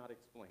we cannot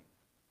explain.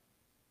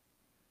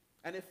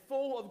 And if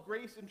full of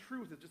grace and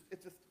truth,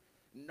 it's just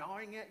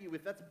gnawing at you,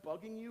 if that's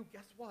bugging you,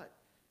 guess what?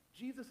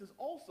 Jesus is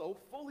also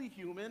fully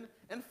human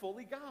and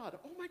fully God.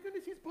 Oh my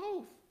goodness, he's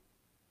both.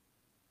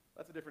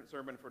 That's a different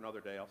sermon for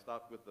another day. I'll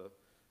stop with the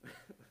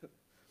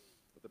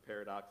with the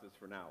paradoxes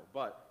for now.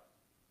 But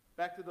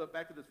back to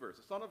this verse.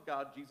 The Son of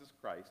God, Jesus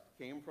Christ,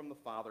 came from the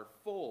Father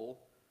full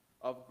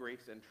of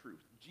grace and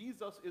truth.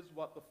 Jesus is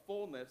what the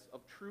fullness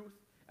of truth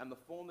and the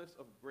fullness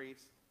of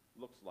grace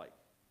looks like.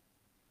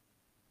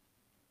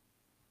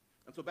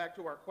 And so back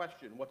to our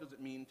question, what does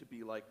it mean to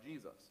be like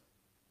Jesus?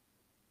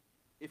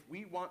 If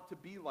we want to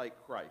be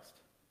like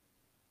Christ,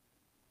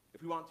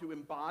 if we want to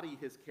embody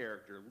his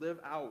character, live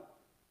out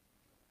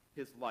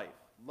his life,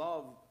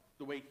 love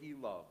the way he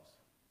loves,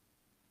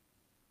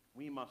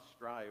 we must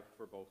strive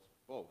for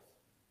both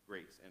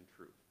grace and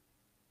truth.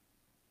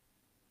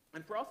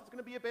 And for us, it's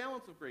going to be a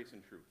balance of grace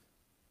and truth.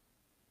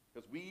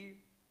 Because we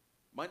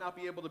might not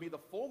be able to be the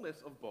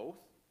fullness of both,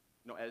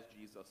 as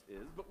Jesus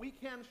is, but we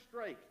can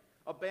strike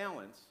a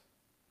balance,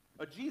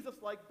 a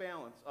Jesus-like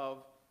balance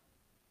of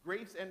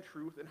grace and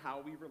truth in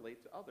how we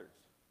relate to others,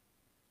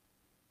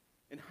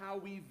 in how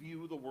we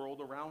view the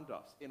world around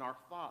us, in our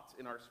thoughts,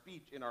 in our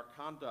speech, in our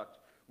conduct.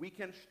 We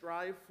can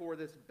strive for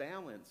this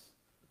balance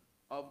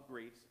of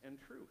grace and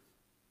truth.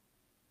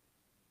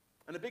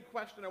 And a big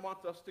question I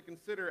want us to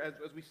consider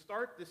as we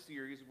start this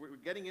series, we're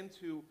going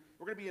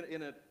to be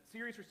in a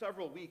series for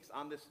several weeks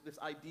on this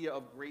idea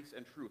of grace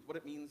and truth, what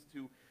it means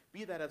to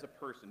be that as a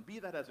person, be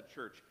that as a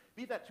church,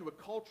 be that to a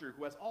culture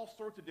who has all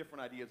sorts of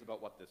different ideas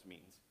about what this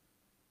means.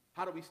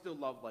 How do we still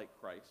love like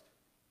Christ?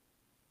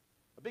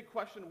 A big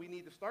question we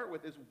need to start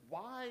with is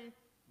why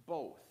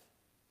both?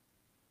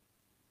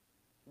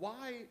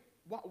 Why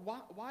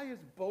is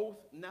both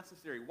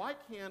necessary? Why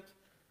can't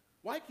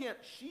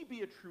she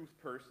be a truth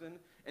person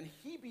and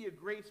he be a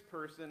grace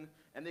person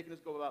and they can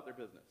just go about their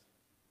business?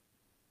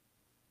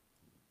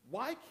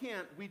 Why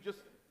can't we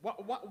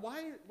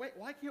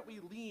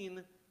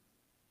lean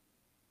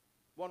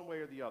one way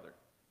or the other?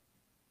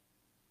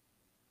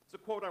 It's a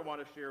quote I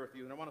want to share with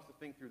you, and I want us to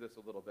think through this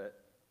a little bit.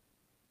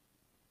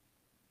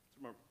 It's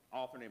from an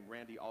author named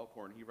Randy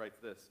Alcorn. He writes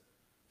this.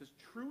 It says,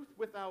 "Truth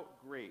without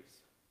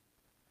grace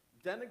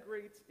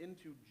denigrates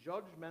into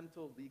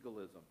judgmental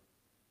legalism.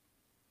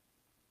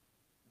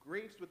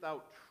 Grace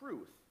without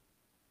truth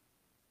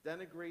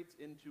denigrates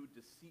into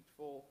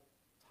deceitful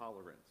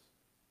tolerance."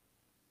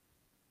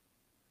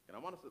 And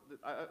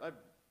I've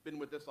been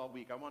with this all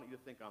week. I want you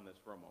to think on this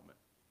for a moment.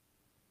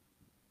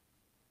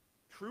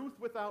 Truth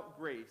without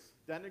grace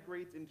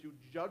denigrates into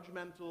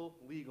judgmental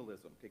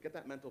legalism. Okay, get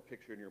that mental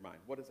picture in your mind.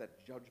 What does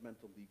that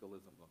judgmental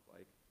legalism look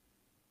like?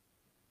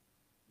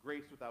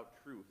 Grace without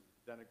truth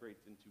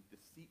denigrates into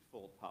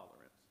deceitful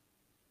tolerance.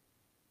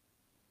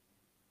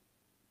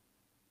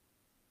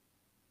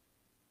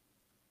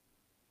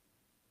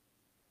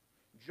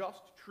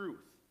 Just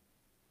truth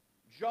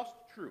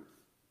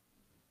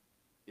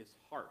is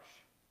harsh.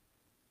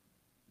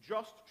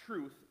 Just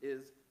truth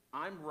is,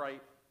 I'm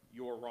right,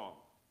 you're wrong.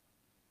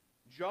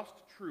 Just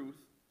truth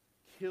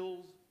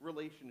kills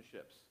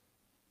relationships.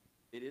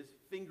 It is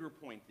finger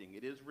pointing.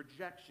 It is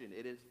rejection.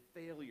 It is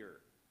failure.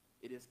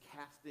 It is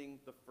casting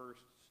the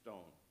first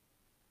stone.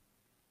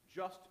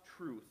 Just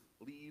truth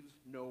leaves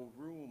no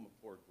room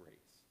for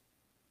grace.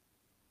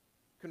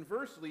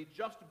 Conversely,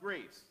 just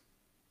grace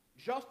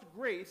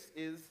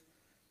is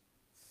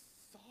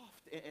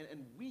soft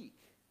and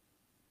weak.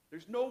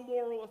 There's no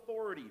moral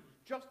authority.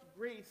 Just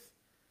grace,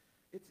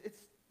 it's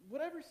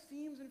whatever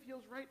seems and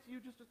feels right to you,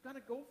 just kind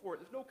of go for it.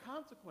 There's no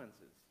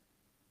consequences.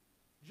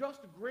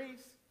 Just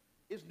grace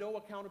is no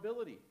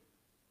accountability.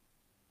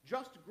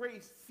 Just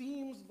grace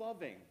seems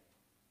loving,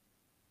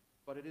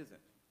 but it isn't.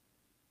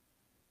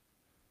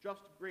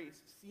 Just grace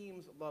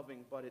seems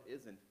loving, but it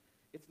isn't.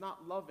 It's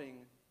not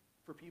loving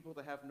for people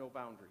to have no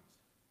boundaries.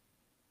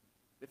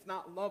 It's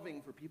not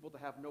loving for people to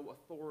have no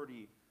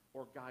authority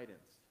or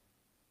guidance.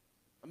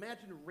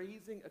 Imagine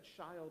raising a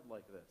child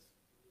like this.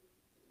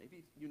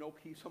 Maybe you know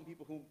some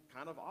people who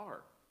kind of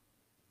are.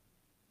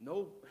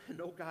 No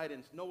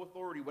guidance, no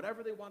authority.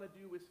 Whatever they want to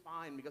do is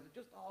fine because it's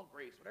just all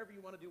grace. Whatever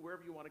you want to do,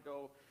 wherever you want to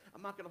go.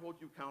 I'm not going to hold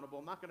you accountable.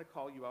 I'm not going to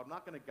call you out. I'm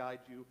not going to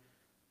guide you.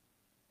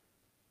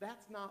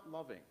 That's not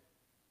loving.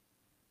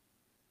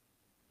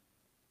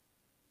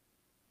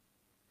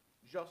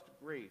 Just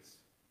grace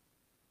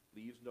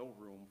leaves no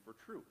room for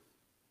truth.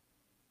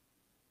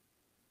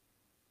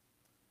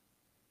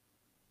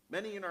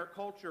 Many in our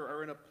culture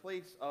are in a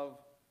place of,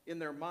 in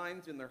their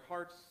minds, in their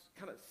hearts,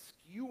 kind of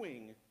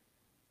skewing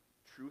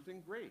truth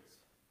and grace.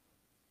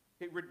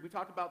 Okay, we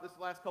talked about this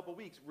the last couple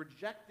weeks,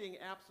 rejecting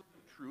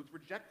absolute truth,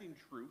 rejecting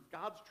truth,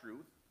 God's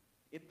truth,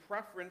 in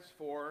preference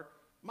for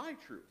my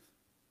truth.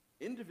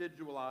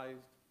 Individualized,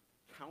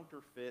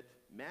 counterfeit,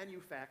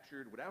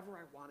 manufactured, whatever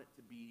I want it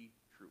to be,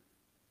 truth,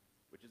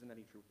 which isn't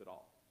any truth at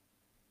all.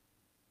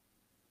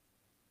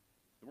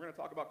 So we're going to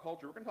talk about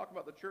culture. We're going to talk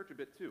about the church a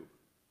bit too.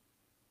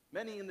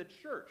 Many in the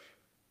church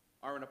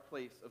are in a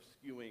place of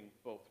skewing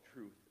both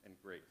truth and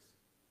grace,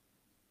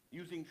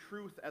 using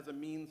truth as a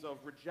means of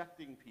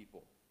rejecting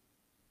people,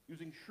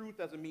 using truth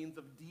as a means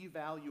of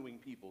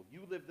devaluing people.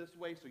 You live this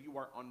way, so you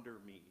are under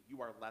me.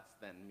 You are less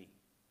than me.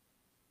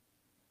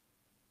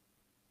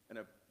 And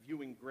of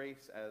viewing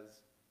grace as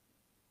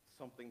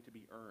something to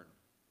be earned,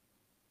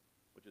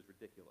 which is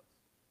ridiculous.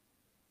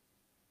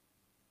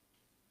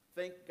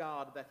 Thank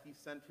God that he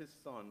sent his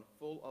Son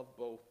full of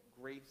both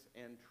grace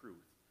and truth,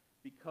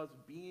 because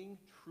being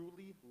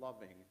truly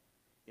loving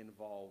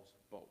involves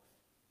both.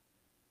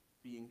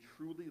 Being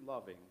truly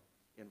loving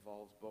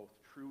involves both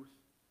truth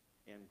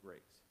and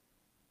grace.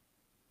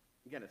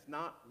 Again, it's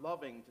not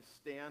loving to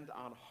stand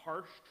on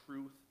harsh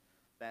truth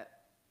that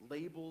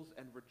labels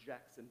and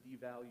rejects and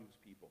devalues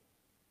people.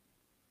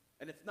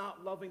 And it's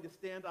not loving to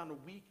stand on a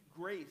weak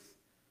grace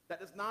that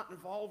does not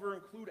involve or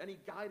include any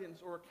guidance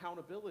or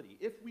accountability.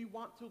 If we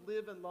want to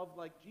live and love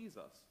like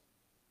Jesus,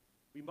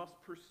 we must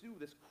pursue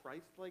this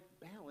Christ-like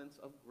balance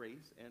of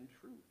grace and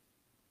truth.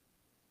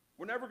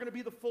 We're never going to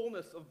be the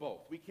fullness of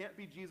both. We can't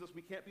be Jesus.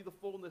 We can't be the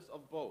fullness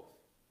of both.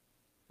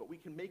 But we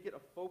can make it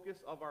a focus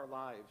of our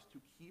lives to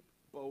keep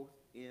both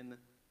in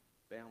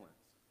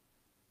balance.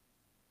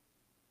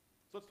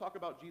 So let's talk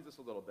about Jesus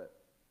a little bit.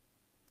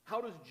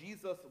 How does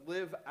Jesus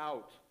live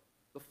out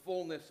the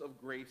fullness of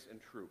grace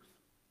and truth?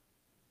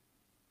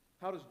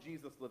 How does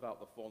Jesus live out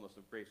the fullness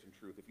of grace and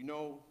truth? If you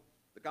know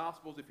the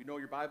Gospels, if you know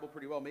your Bible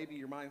pretty well, maybe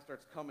your mind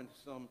starts coming to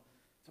some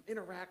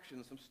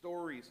interactions, some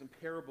stories, some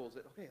parables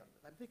that, okay,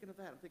 I'm thinking of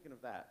that, I'm thinking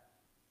of that.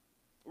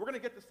 We're going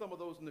to get to some of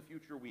those in the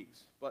future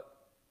weeks, but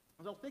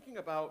as I was thinking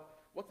about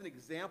what's an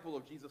example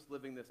of Jesus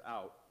living this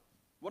out,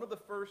 one of the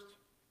first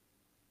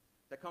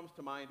that comes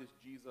to mind is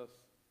Jesus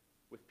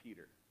with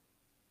Peter.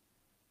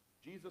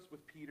 Jesus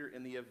with Peter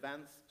in the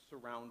events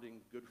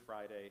surrounding Good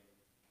Friday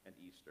and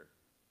Easter.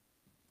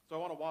 So I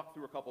want to walk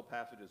through a couple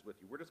passages with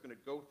you. We're just going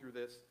to go through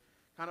this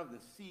kind of and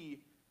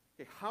see,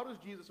 okay, how does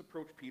Jesus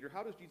approach Peter?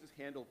 How does Jesus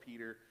handle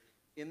Peter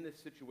in this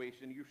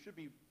situation? You should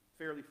be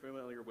fairly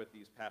familiar with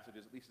these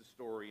passages, at least the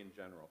story in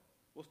general.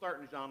 We'll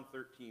start in John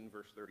 13,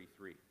 verse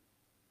 33.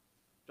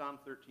 John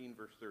 13,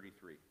 verse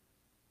 33.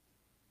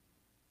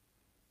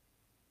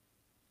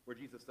 Where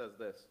Jesus says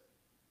this,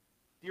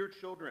 "Dear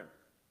children,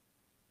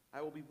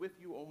 I will be with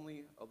you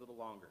only a little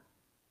longer.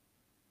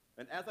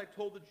 And as I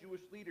told the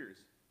Jewish leaders,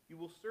 you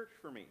will search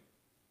for me,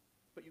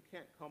 but you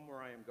can't come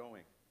where I am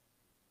going.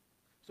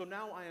 So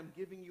now I am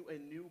giving you a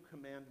new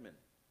commandment.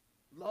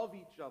 Love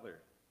each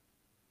other.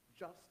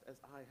 Just as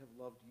I have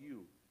loved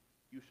you,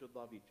 you should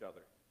love each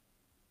other.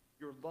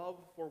 Your love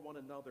for one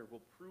another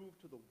will prove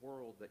to the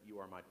world that you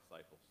are my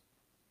disciples."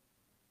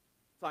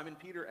 Simon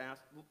Peter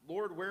asked,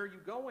 "Lord, where are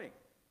you going?"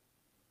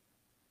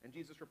 And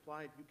Jesus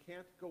replied, "You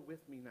can't go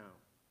with me now,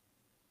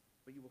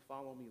 but you will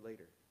follow me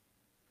later."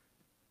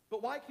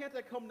 "But why can't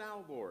I come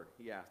now, Lord?"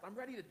 he asked. "I'm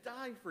ready to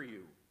die for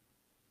you."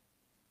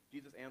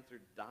 Jesus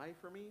answered, "Die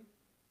for me?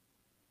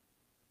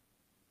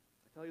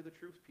 I tell you the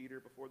truth,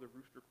 Peter, before the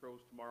rooster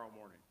crows tomorrow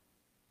morning,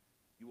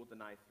 you will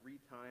deny 3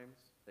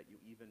 times that you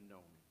even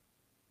know me."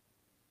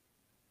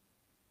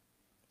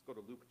 Let's go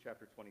to Luke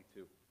chapter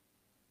 22,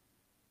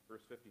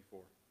 verse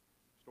 54.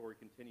 The story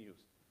continues.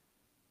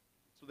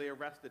 "So they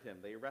arrested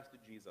him," they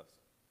arrested Jesus,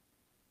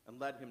 "and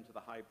led him to the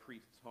high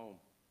priest's home.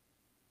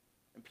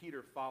 And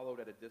Peter followed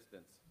at a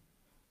distance.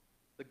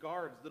 The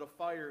guards lit a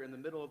fire in the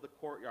middle of the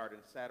courtyard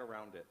and sat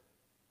around it.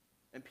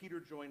 And Peter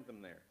joined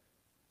them there.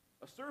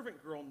 A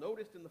servant girl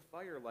noticed in the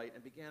firelight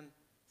and began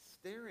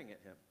staring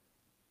at him.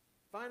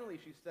 Finally,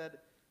 she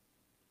said,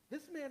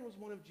 'This man was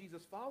one of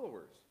Jesus'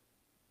 followers.'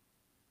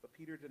 But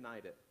Peter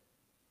denied it.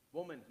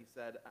 'Woman,' he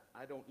said,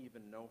 'I don't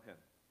even know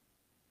him.'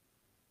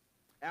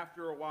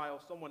 After a while,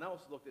 someone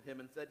else looked at him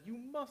and said, 'You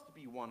must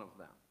be one of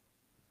them.'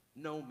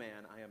 'No,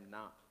 man, I am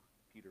not,'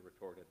 Peter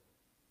retorted.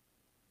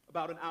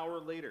 About an hour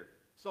later,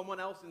 someone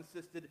else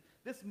insisted,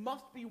 'This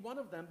must be one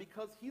of them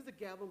because he's a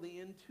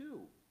Galilean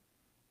too.'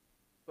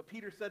 But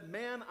Peter said,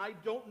 'Man, I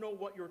don't know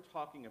what you're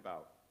talking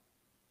about.'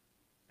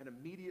 And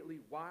immediately,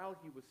 while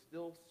he was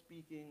still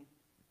speaking,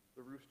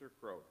 the rooster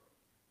crowed.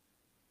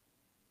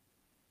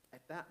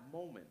 At that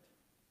moment,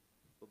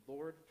 the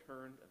Lord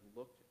turned and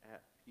looked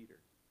at Peter.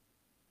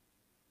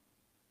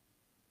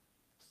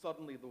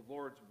 Suddenly, the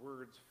Lord's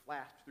words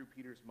flashed through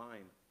Peter's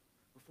mind.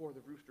 'Before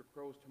the rooster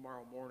crows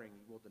tomorrow morning,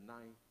 you will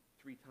deny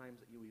 3 times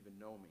that you even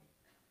know me.'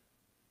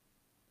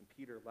 And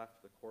Peter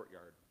left the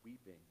courtyard,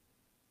 weeping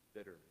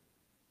bitterly."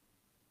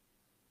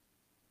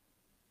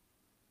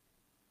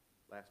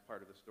 Last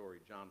part of the story,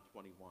 John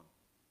 21.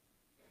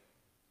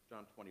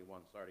 John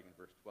 21, starting in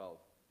verse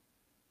 12.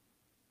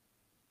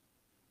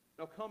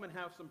 "Now come and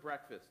have some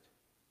breakfast,"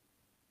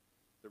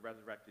 the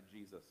resurrected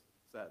Jesus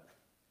said.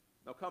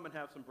 "Now come and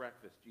have some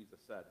breakfast,"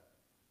 Jesus said.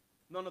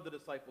 None of the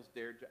disciples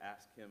dared to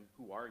ask him,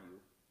 "Who are you?"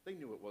 They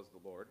knew it was the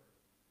Lord.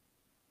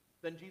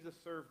 Then Jesus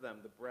served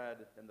them the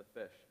bread and the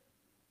fish.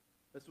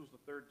 This was the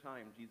 3rd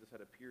time Jesus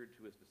had appeared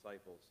to his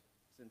disciples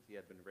since he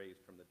had been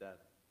raised from the dead.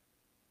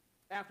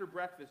 After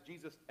breakfast,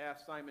 Jesus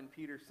asked Simon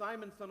Peter,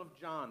 "Simon, son of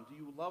John, do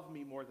you love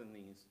me more than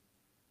these?"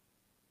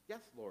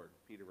 "Yes, Lord,"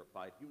 Peter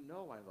replied. "You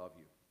know I love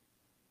you."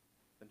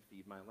 "Then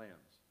feed my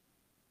lambs,"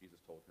 Jesus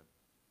told him.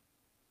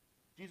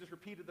 Jesus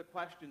repeated the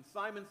question,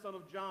 Simon, son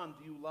of John,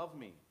 do you love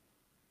me?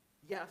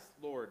 Yes,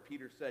 Lord,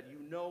 Peter said,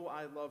 you know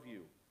I love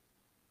you.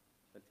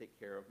 Then take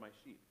care of my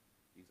sheep,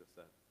 Jesus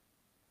said.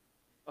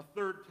 A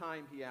third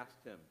time he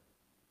asked him,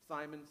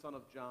 Simon, son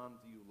of John,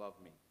 do you love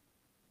me?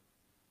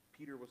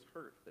 Peter was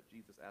hurt that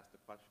Jesus asked the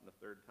question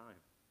a third time.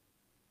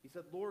 He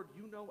said, Lord,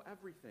 you know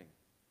everything.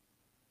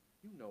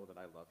 You know that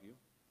I love you.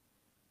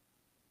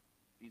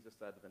 Jesus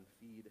said, then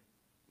feed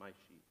my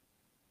sheep.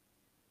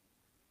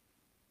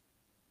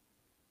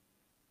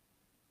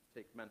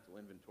 Take mental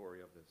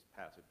inventory of this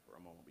passage for a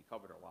moment. We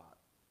covered a lot.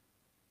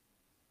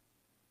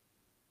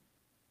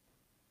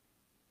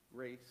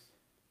 Grace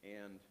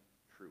and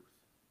truth.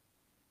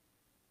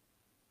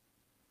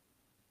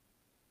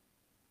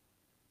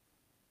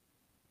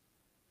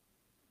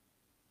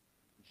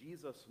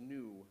 Jesus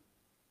knew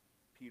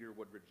Peter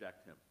would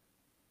reject him.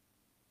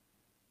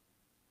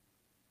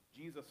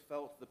 Jesus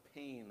felt the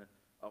pain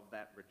of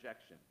that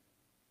rejection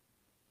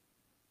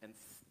and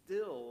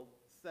still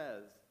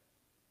says,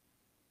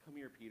 come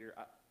here, Peter,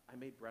 I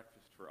made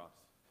breakfast for us.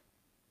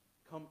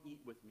 Come eat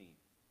with me.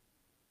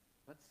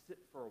 Let's sit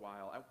for a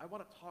while. I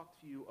want to talk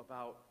to you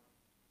about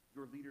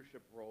your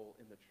leadership role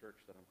in the church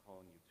that I'm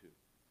calling you to.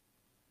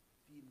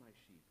 Feed my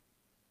sheep.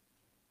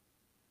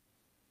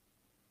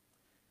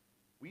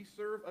 We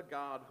serve a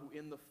God who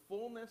in the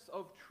fullness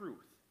of truth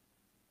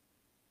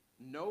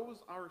knows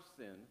our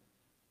sin,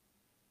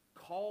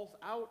 calls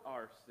out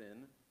our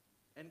sin,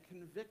 and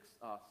convicts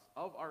us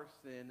of our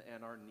sin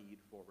and our need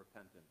for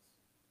repentance.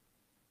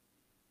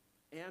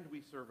 And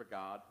we serve a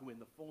God who in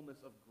the fullness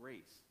of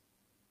grace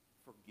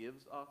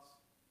forgives us,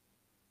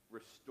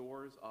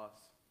 restores us,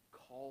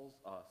 calls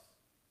us,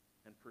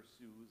 and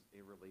pursues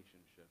a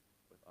relationship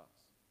with us.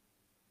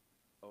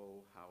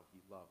 Oh, how he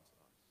loves us.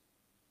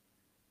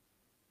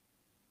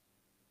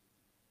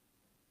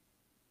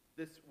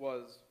 This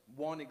was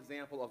one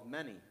example of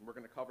many, and we're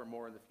going to cover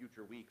more in the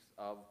future weeks,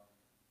 of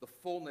the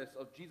fullness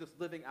of Jesus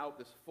living out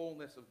this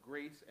fullness of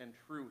grace and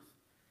truth.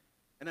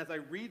 And as I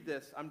read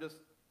this,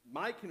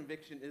 my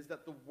conviction is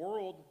that the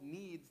world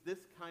needs this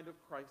kind of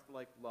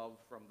Christ-like love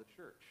from the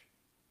church,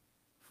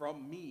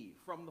 from me,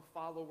 from the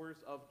followers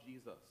of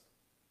Jesus.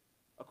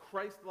 A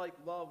Christ-like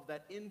love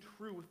that in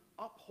truth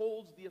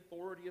upholds the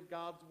authority of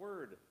God's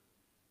word.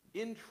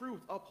 In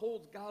truth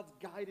upholds God's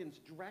guidance,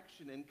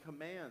 direction, and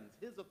commands,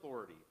 his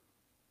authority.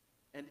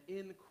 And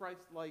in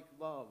Christ-like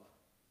love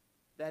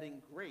that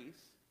in grace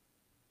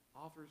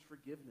offers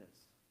forgiveness,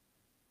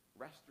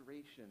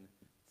 restoration,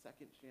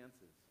 second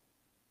chances.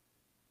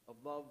 A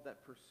love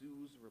that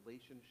pursues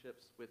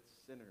relationships with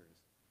sinners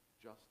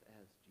just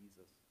as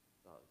Jesus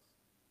does.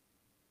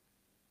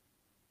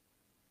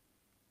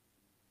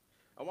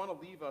 I want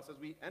to leave us, as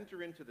we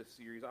enter into this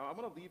series, I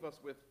want to leave us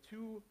with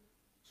two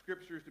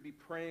scriptures to be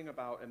praying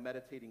about and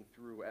meditating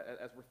through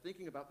as we're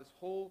thinking about this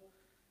whole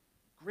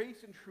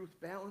grace and truth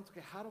balance.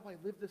 Okay, how do I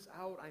live this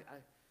out?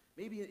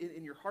 Maybe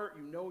in your heart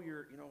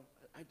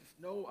I just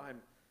know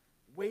I'm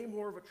way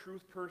more of a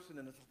truth person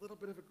and it's a little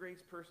bit of a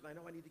grace person. I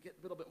know I need to get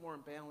a little bit more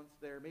in balance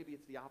there. Maybe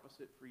it's the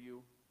opposite for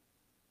you.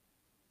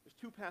 There's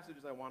two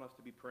passages I want us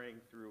to be praying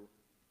through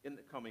in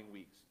the coming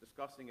weeks,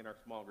 discussing in our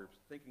small groups,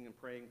 thinking and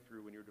praying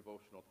through in your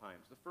devotional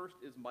times. The first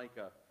is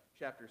Micah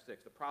chapter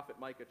 6, the prophet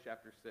Micah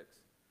chapter 6,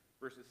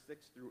 verses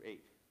 6 through 8.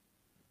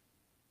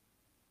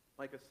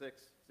 Micah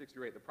 6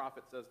 through 8, the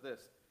prophet says this.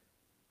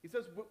 He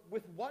says,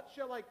 with what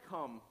shall I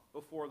come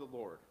before the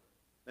Lord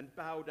and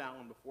bow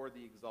down before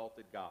the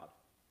exalted God?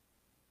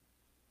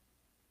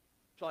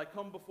 Shall I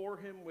come before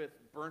him with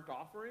burnt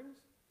offerings,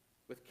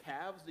 with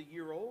calves a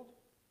year old?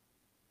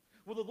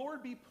 Will the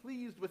Lord be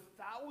pleased with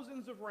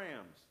thousands of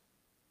rams,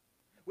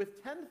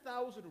 with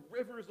 10,000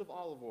 rivers of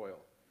olive oil?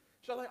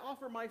 Shall I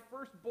offer my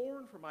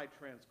firstborn for my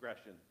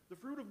transgression, the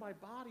fruit of my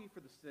body for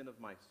the sin of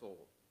my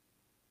soul?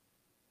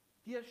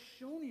 He has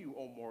shown you,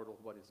 O mortal,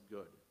 what is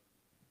good.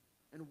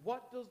 And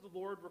what does the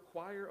Lord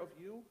require of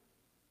you?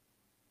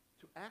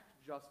 To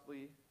act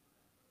justly,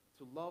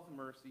 to love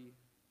mercy,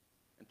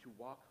 and to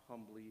walk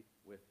humbly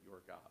with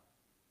your God.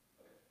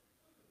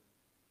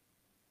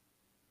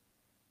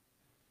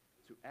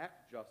 To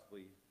act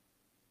justly,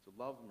 to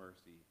love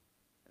mercy,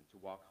 and to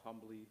walk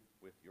humbly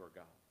with your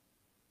God.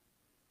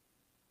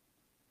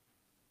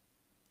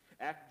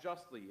 Act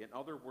justly, in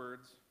other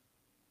words,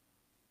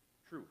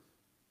 truth.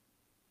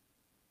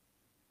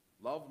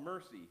 Love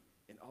mercy,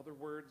 in other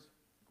words,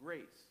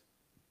 grace.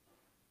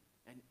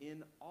 And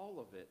in all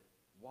of it,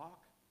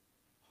 walk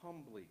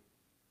humbly.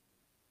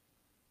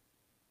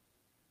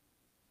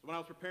 So when I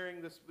was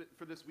preparing this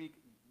for this week,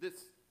 this,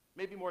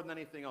 maybe more than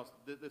anything else,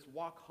 this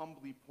walk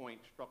humbly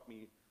point struck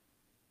me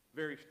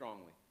very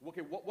strongly.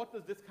 Okay, what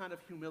does this kind of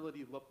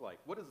humility look like?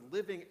 What is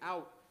living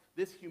out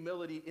this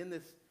humility in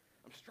this?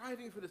 I'm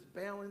striving for this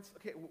balance.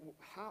 Okay,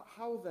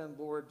 how then,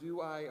 Lord,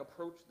 do I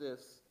approach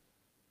this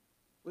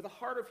with a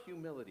heart of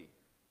humility?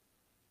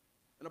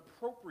 An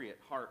appropriate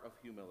heart of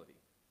humility.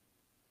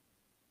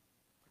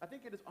 I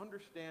think it is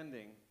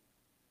understanding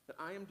that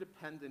I am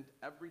dependent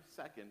every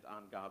second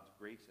on God's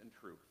grace and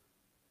truth.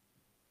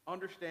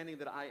 Understanding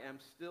that I am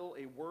still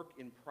a work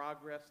in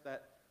progress,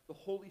 that the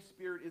Holy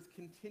Spirit is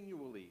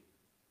continually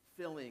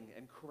filling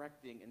and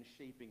correcting and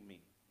shaping me.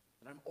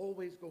 And I'm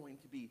always going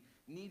to be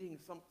needing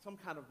some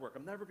kind of work.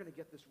 I'm never going to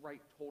get this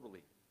right totally.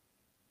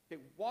 Okay,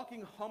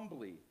 walking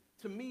humbly,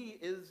 to me,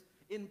 is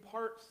in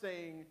part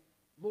saying,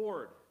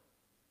 Lord,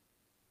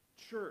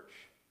 church,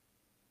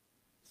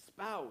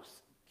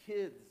 spouse,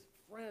 kids,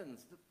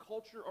 friends, the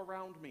culture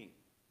around me,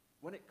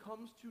 when it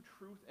comes to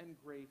truth and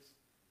grace,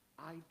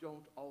 I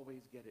don't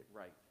always get it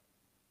right.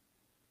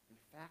 In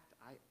fact,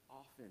 I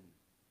often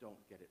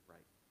don't get it right.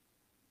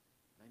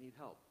 I need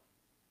help.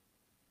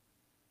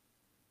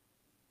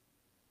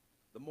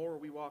 The more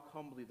we walk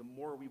humbly, the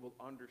more we will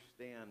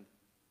understand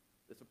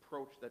this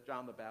approach that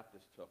John the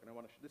Baptist took. And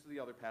this is the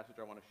other passage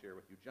I want to share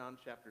with you. John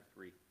chapter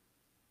 3,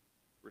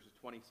 verses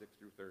 26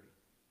 through 30.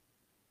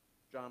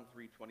 John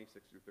 3,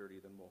 26 through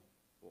 30, then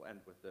we'll end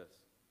with this.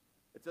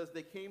 It says,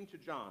 they came to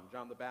John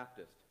the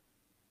Baptist,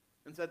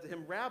 and said to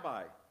him,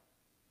 Rabbi,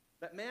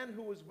 that man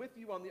who was with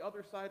you on the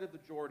other side of the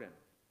Jordan,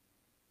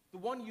 the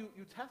one you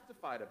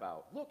testified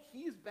about, look,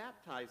 he's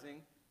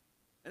baptizing,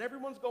 and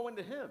everyone's going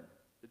to him,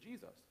 to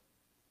Jesus.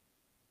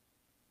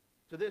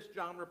 To this,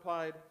 John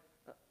replied,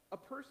 a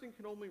person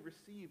can only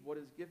receive what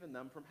is given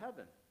them from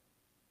heaven.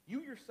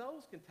 You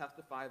yourselves can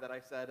testify that I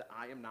said,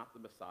 I am not the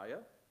Messiah,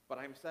 but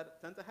I am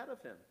sent ahead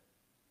of him.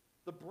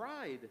 The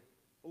bride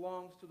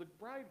belongs to the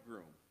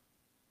bridegroom.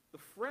 The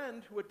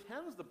friend who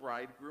attends the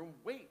bridegroom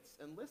waits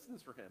and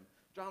listens for him.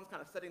 John's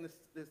kind of setting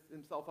this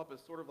himself up as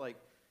sort of like,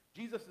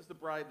 Jesus is the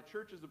bride, the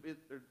church is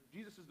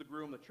Jesus is the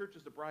groom, the church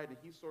is the bride, and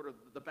he's sort of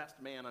the best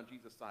man on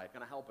Jesus' side,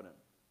 kind of helping him.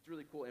 It's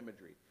really cool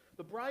imagery.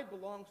 The bride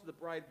belongs to the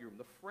bridegroom.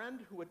 The friend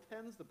who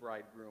attends the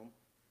bridegroom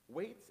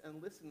waits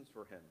and listens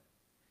for him,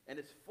 and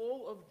is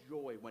full of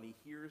joy when he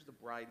hears the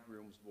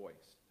bridegroom's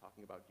voice,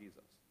 talking about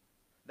Jesus.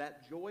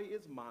 That joy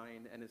is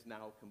mine and is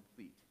now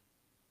complete.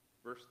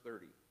 Verse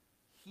 30,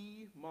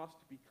 he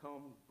must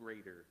become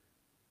greater,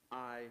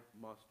 I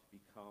must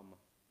become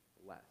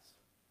less.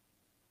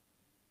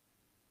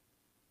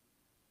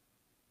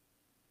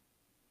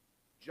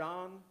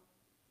 John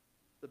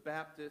the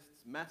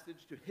Baptist's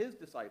message to his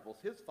disciples,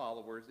 his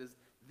followers, is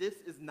this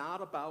is not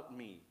about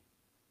me.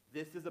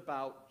 This is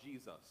about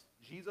Jesus.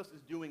 Jesus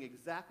is doing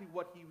exactly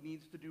what he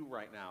needs to do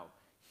right now.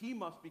 He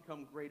must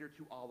become greater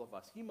to all of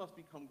us. He must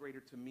become greater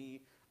to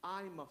me.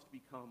 I must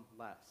become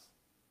less.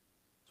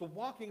 So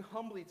walking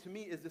humbly to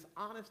me is this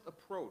honest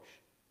approach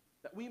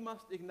that we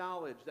must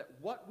acknowledge that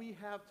what we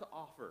have to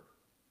offer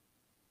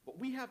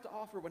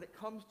when it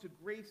comes to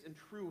grace and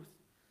truth,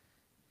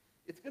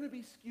 it's going to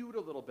be skewed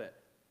a little bit.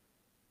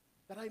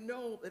 That I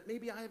know that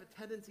maybe I have a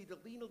tendency to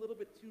lean a little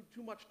bit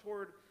too much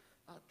toward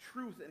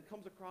truth, and it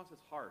comes across as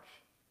harsh.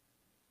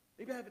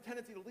 Maybe I have a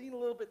tendency to lean a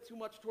little bit too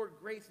much toward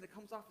grace, and it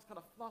comes off as kind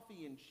of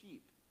fluffy and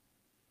cheap.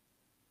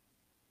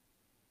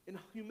 In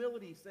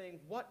humility, saying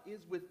what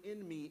is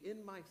within me,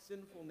 in my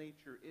sinful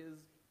nature, is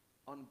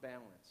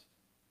unbalanced.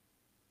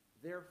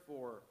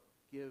 Therefore,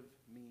 give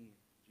me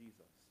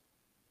Jesus.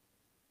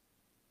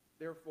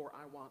 Therefore,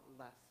 I want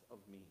less of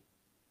me.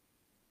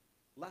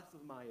 Less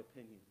of my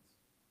opinions.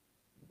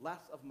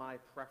 Less of my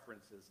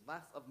preferences.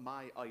 Less of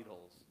my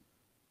idols.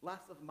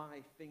 Less of my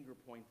finger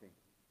pointing.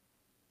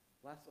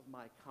 Less of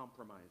my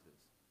compromises.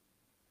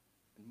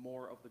 And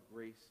more of the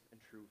grace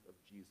and truth of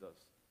Jesus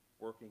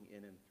working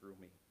in and through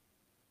me.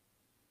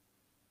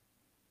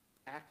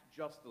 Act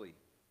justly.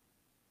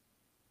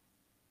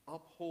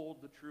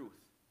 Uphold the truth.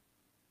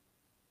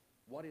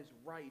 What is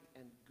right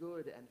and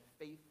good and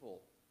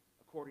faithful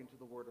according to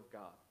the Word of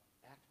God.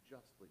 Act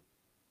justly.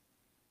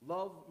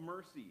 Love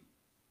mercy.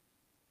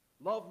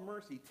 Love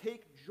mercy.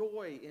 Take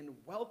joy in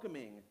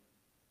welcoming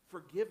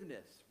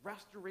forgiveness,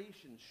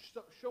 restoration,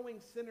 showing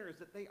sinners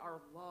that they are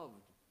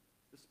loved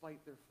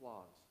despite their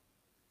flaws.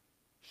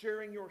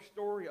 Sharing your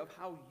story of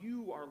how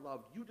you are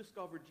loved. You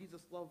discovered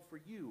Jesus' love for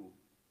you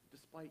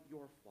despite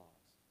your flaws.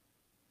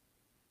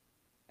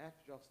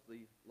 Act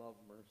justly, love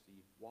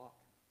mercy, walk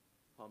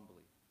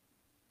humbly.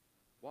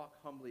 Walk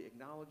humbly,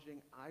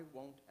 acknowledging I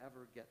won't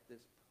ever get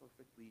this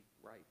perfectly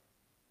right,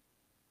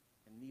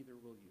 and neither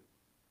will you.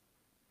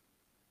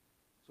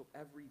 So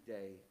every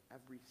day,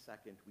 every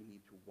second, we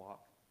need to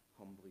walk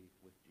humbly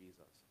with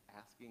Jesus,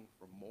 asking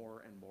for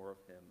more and more of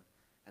him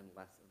and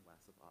less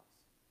of us.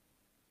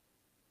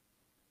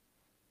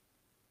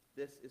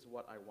 This is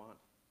what I want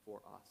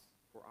for us,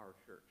 for our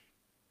church.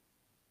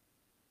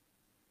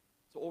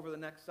 So over the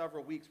next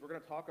several weeks, we're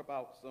going to talk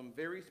about some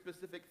very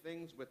specific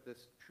things with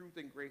this truth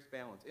and grace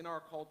balance in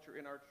our culture,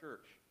 in our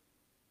church.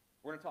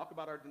 We're going to talk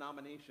about our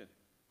denomination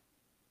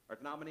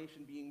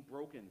being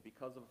broken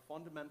because of a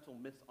fundamental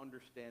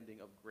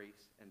misunderstanding of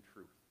grace and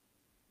truth,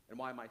 and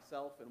why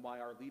myself and why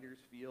our leaders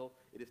feel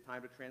it is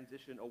time to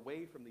transition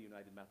away from the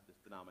United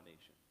Methodist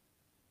denomination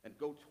and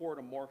go toward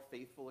a more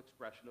faithful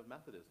expression of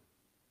Methodism.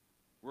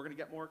 We're going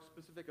to get more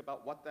specific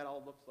about what that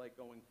all looks like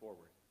going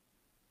forward.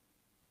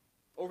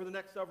 Over the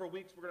next several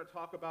weeks, we're going to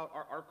talk about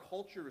our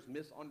culture's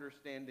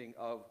misunderstanding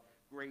of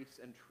grace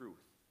and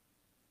truth,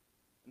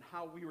 and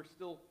how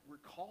we're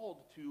called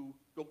to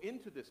go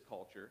into this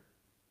culture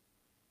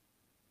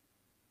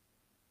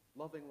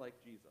Loving like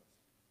Jesus.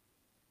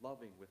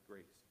 Loving with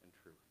grace and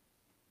truth.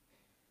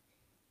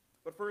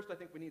 But first, I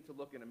think we need to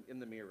look in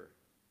the mirror.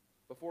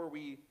 Before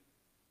we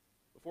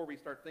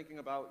start thinking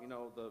about,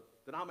 the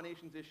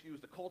denominations issues,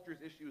 the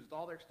culture's issues,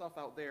 all their stuff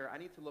out there, I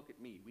need to look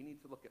at me. We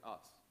need to look at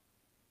us.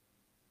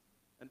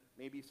 And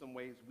maybe some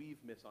ways we've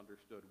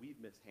misunderstood, we've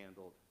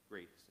mishandled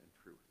grace and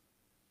truth.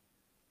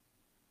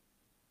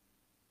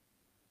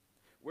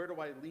 Where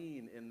do I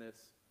lean in this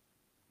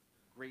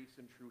grace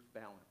and truth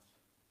balance?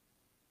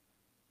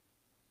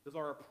 Does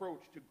our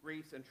approach to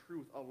grace and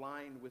truth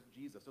align with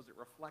Jesus? Does it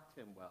reflect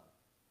him well?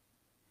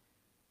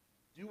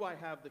 Do I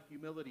have the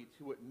humility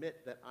to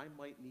admit that I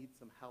might need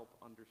some help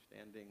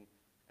understanding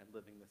and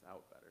living this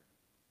out better?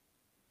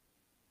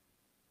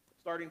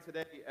 Starting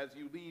today, as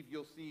you leave,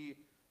 you'll see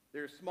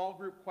there's small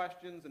group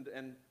questions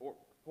or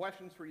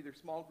questions for either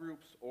small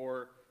groups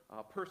or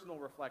personal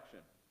reflection.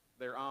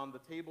 They're on the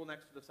table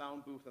next to the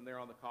sound booth, and they're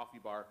on the coffee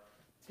bar.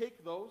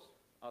 Take those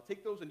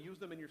and use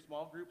them in your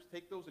small groups.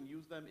 Take those and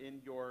use them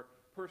in your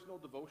personal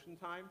devotion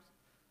times.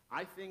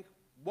 I think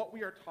what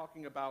we are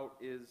talking about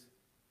is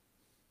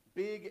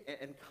big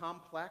and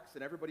complex,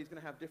 and everybody's going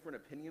to have different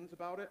opinions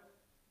about it.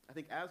 I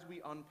think as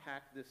we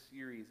unpack this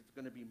series, it's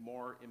going to be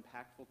more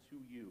impactful to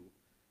you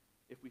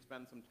if we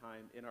spend some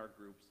time in our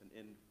groups and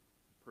in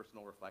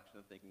personal reflection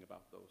and thinking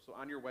about those. So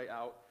on your way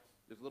out,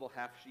 there's a little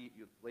half sheet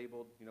you've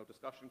labeled,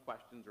 discussion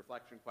questions,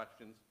 reflection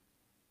questions.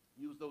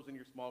 Use those in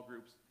your small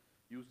groups.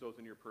 Use those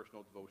in your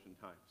personal devotion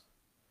times.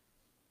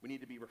 We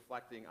need to be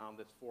reflecting on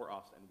this for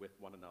us and with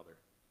one another.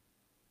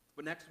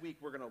 But next week,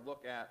 we're going to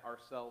look at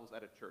ourselves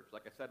at a church.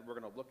 Like I said, we're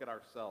going to look at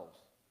ourselves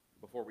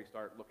before we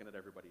start looking at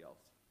everybody else.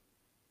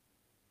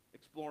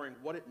 Exploring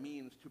what it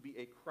means to be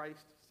a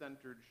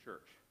Christ-centered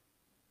church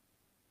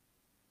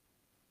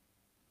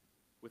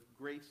with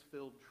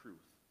grace-filled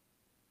truth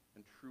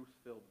and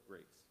truth-filled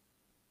grace.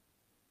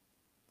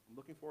 I'm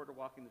looking forward to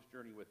walking this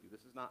journey with you.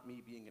 This is not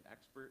me being an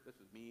expert. This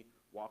is me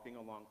walking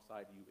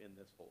alongside you in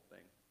this whole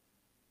thing.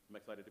 I'm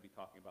excited to be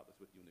talking about this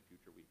with you in the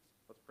future weeks.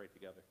 Let's pray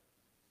together.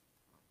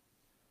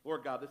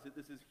 Lord God,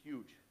 this is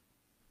huge.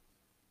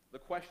 The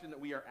question that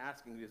we are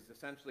asking is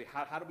essentially,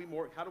 how do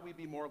we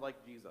be more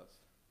like Jesus?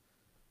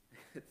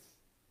 It's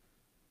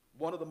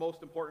one of the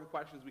most important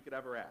questions we could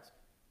ever ask.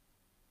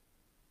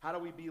 How do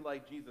we be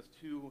like Jesus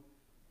to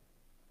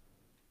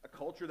a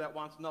culture that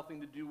wants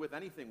nothing to do with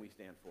anything we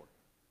stand for?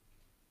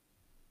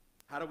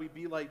 How do we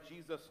be like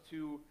Jesus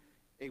to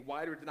a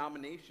wider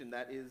denomination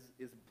that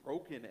is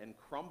broken and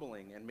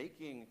crumbling and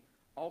making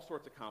all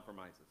sorts of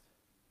compromises?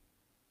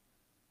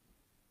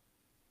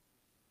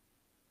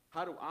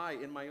 How do I,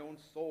 in my own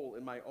soul,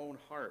 in my own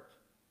heart,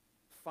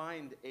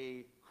 find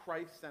a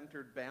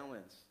Christ-centered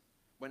balance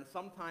when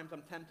sometimes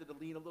I'm tempted to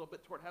lean a little bit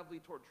heavily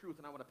toward truth,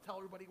 and I want to tell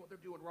everybody what they're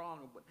doing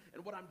wrong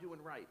and what I'm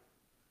doing right?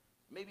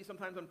 Maybe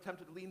sometimes I'm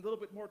tempted to lean a little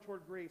bit more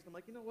toward grace. I'm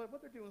like,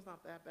 what they're doing is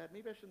not that bad.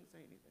 Maybe I shouldn't say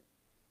anything.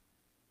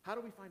 How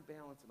do we find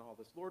balance in all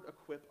this? Lord,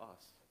 equip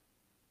us.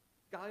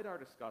 Guide our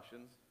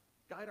discussions.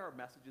 Guide our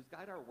messages.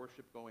 Guide our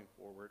worship going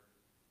forward.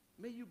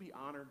 May you be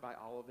honored by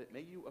all of it.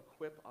 May you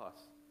equip us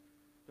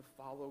to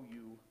follow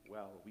you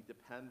well. We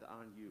depend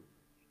on you.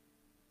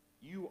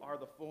 You are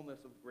the fullness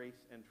of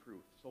grace and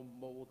truth. So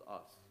mold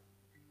us.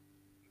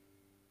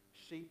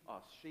 Shape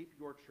us. Shape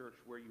your church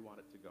where you want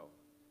it to go.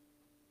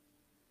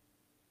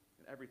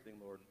 And everything,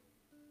 Lord,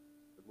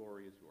 the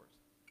glory is yours.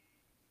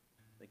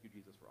 Thank you,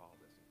 Jesus, for all of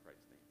this. In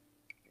Christ's name.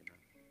 Amen.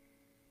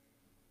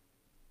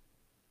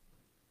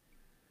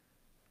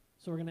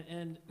 So we're going to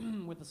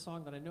end with a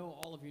song that I know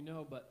all of you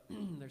know, but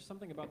there's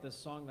something about this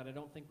song that I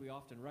don't think we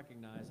often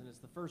recognize, and it's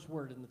the first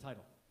word in the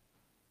title.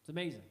 It's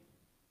amazing.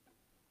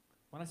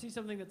 When I see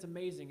something that's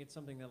amazing, it's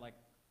something that,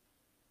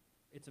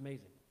 it's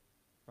amazing,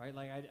 right?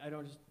 I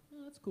don't just,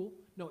 that's cool.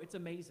 No, it's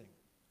amazing.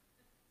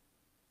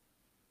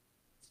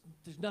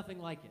 There's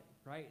nothing like it,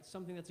 right? It's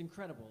something that's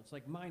incredible. It's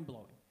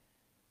mind-blowing.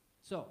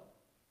 So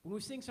when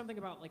we sing something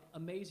about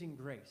amazing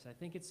grace, I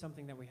think it's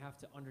something that we have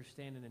to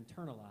understand and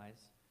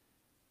internalize.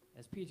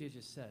 As PJ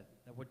just said,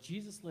 that what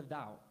Jesus lived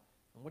out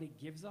and what he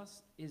gives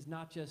us is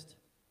not just,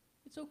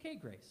 it's okay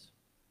grace,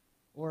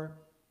 or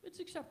it's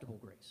acceptable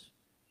grace.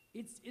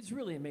 It's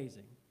really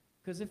amazing.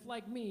 Because if,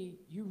 like me,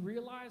 you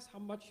realize how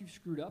much you've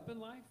screwed up in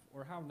life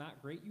or how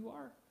not great you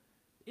are,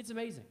 it's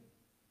amazing.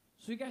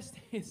 So you guys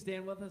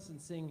stand with us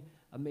and sing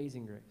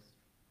Amazing Grace.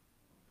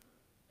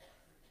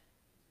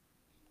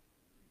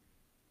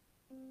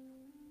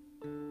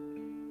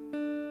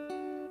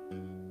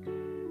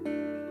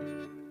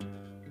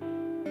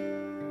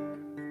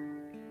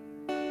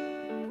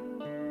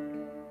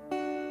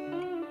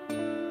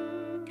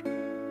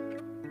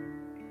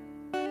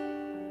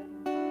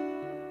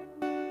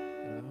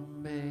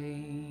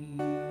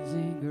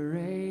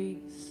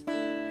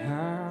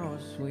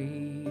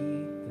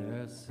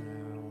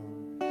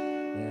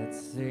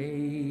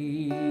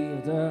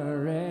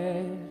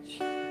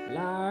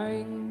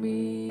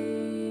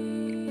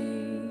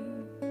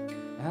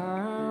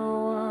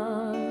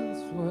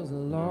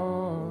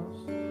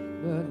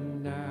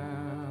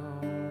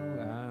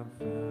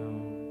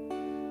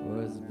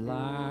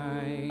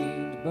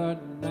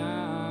 But now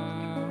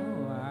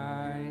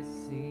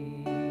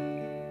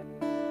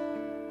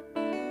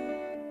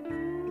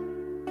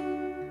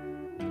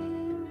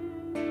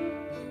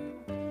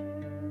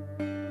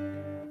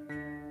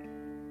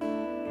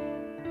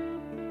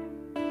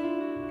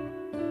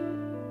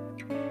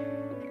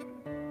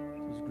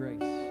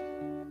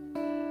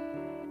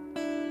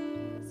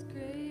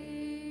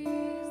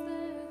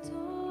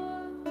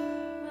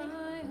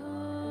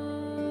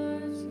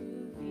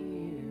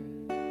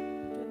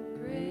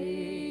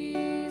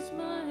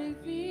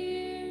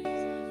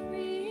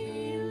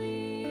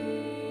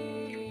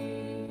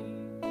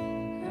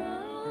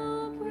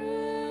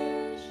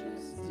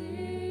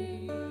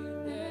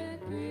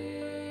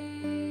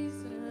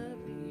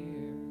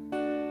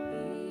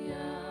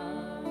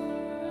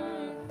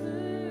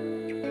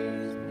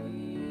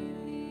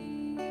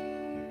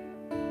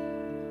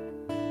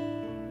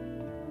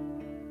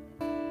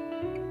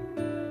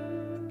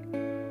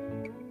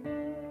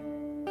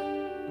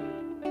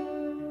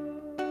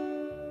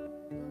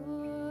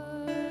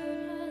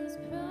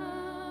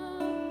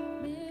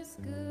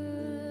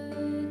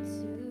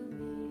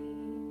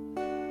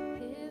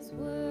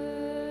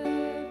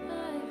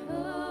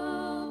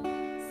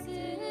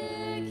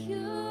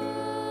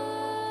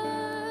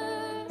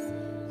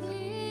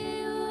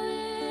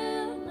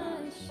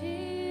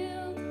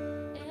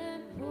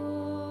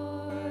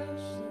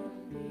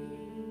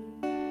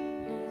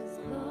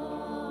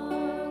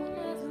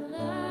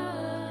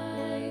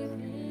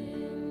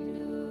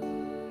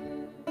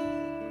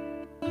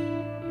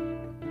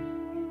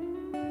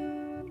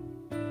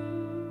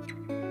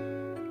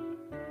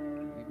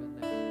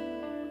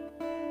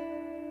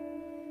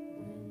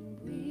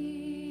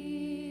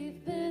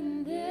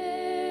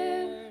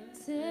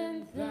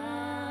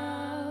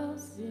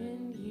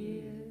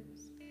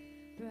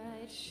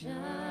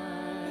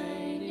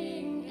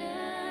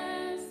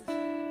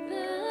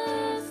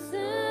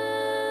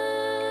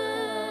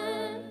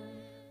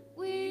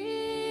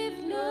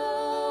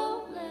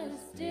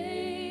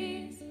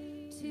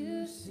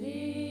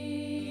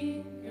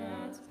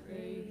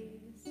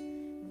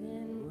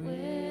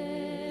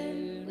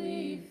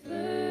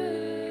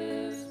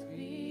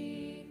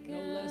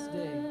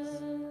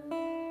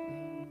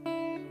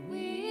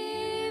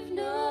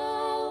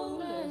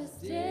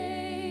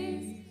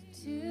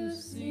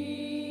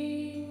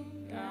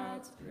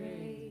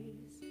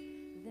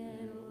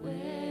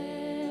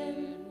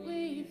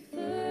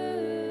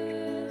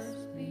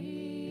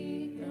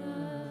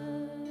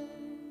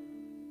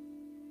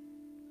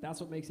That's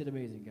what makes it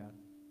amazing, God.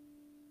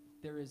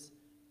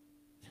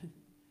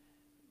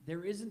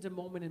 There isn't a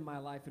moment in my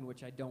life in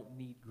which I don't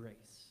need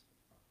grace.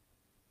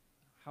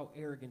 How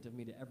arrogant of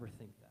me to ever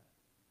think that.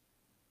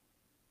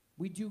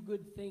 We do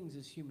good things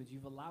as humans.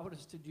 You've allowed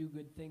us to do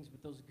good things,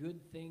 but those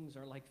good things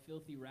are like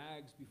filthy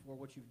rags before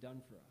what you've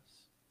done for us.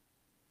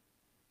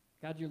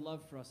 God, your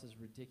love for us is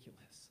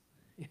ridiculous.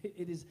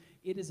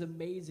 It is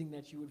amazing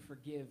that you would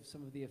forgive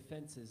some of the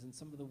offenses and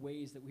some of the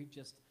ways that we've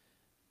just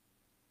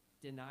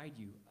denied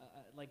you.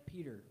 Like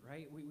Peter,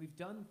 right? We've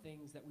done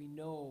things that we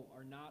know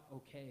are not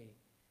okay.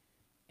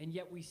 And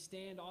yet we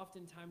stand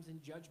oftentimes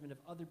in judgment of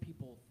other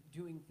people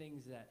doing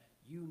things that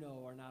you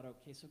know are not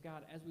okay. So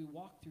God, as we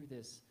walk through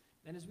this,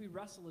 and as we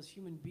wrestle as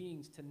human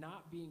beings to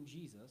not being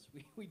Jesus,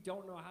 we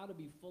don't know how to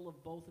be full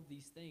of both of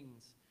these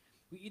things.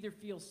 We either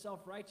feel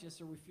self-righteous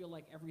or we feel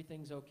like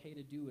everything's okay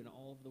to do in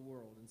all of the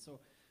world. And so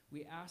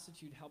we ask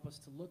that you'd help us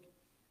to look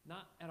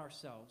not at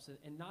ourselves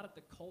and not at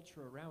the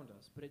culture around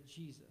us, but at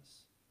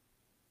Jesus,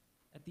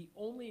 at the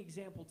only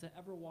example to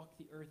ever walk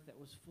the earth that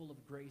was full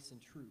of grace and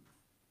truth.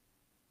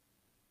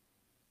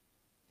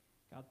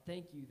 God,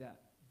 thank you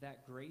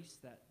that grace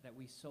that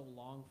we so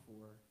long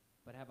for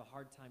but have a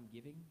hard time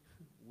giving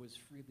was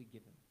freely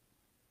given.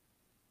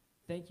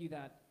 Thank you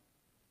that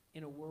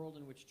in a world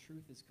in which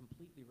truth is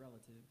completely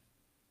relative,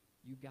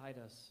 you guide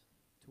us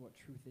to what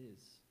truth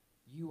is.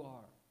 You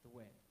are the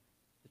way,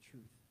 the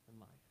truth, and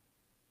life.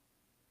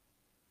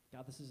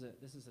 God, this is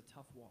a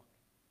tough walk.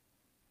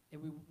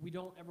 And we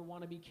don't ever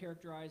want to be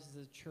characterized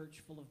as a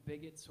church full of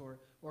bigots or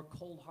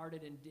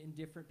cold-hearted and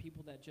indifferent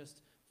people that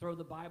just throw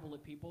the Bible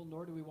at people,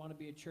 nor do we want to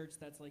be a church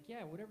that's like,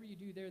 yeah, whatever you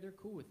do there, they're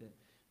cool with it.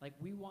 Like,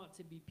 we want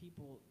to be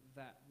people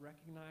that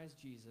recognize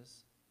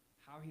Jesus,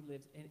 how he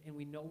lives, and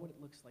we know what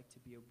it looks like to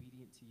be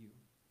obedient to you.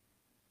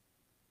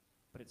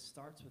 But it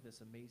starts with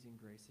this amazing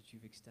grace that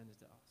you've extended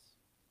to us.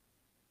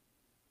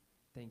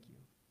 Thank you.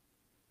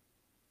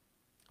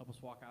 Help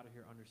us walk out of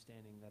here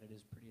understanding that it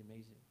is pretty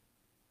amazing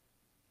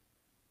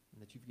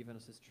and that you've given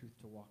us this truth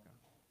to walk on.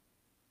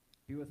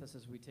 Be with us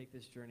as we take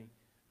this journey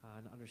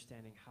and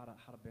understanding how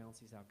to balance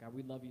these out. God,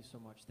 we love you so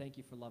much. Thank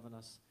you for loving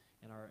us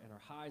in our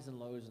highs and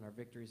lows and our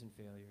victories and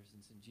failures.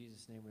 And it's in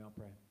Jesus' name we all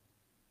pray.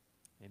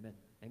 Amen.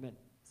 Amen.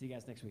 See you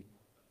guys next week.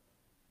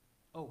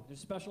 Oh, there's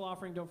a special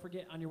offering. Don't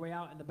forget, on your way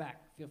out in the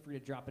back, feel free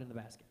to drop it in the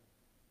basket.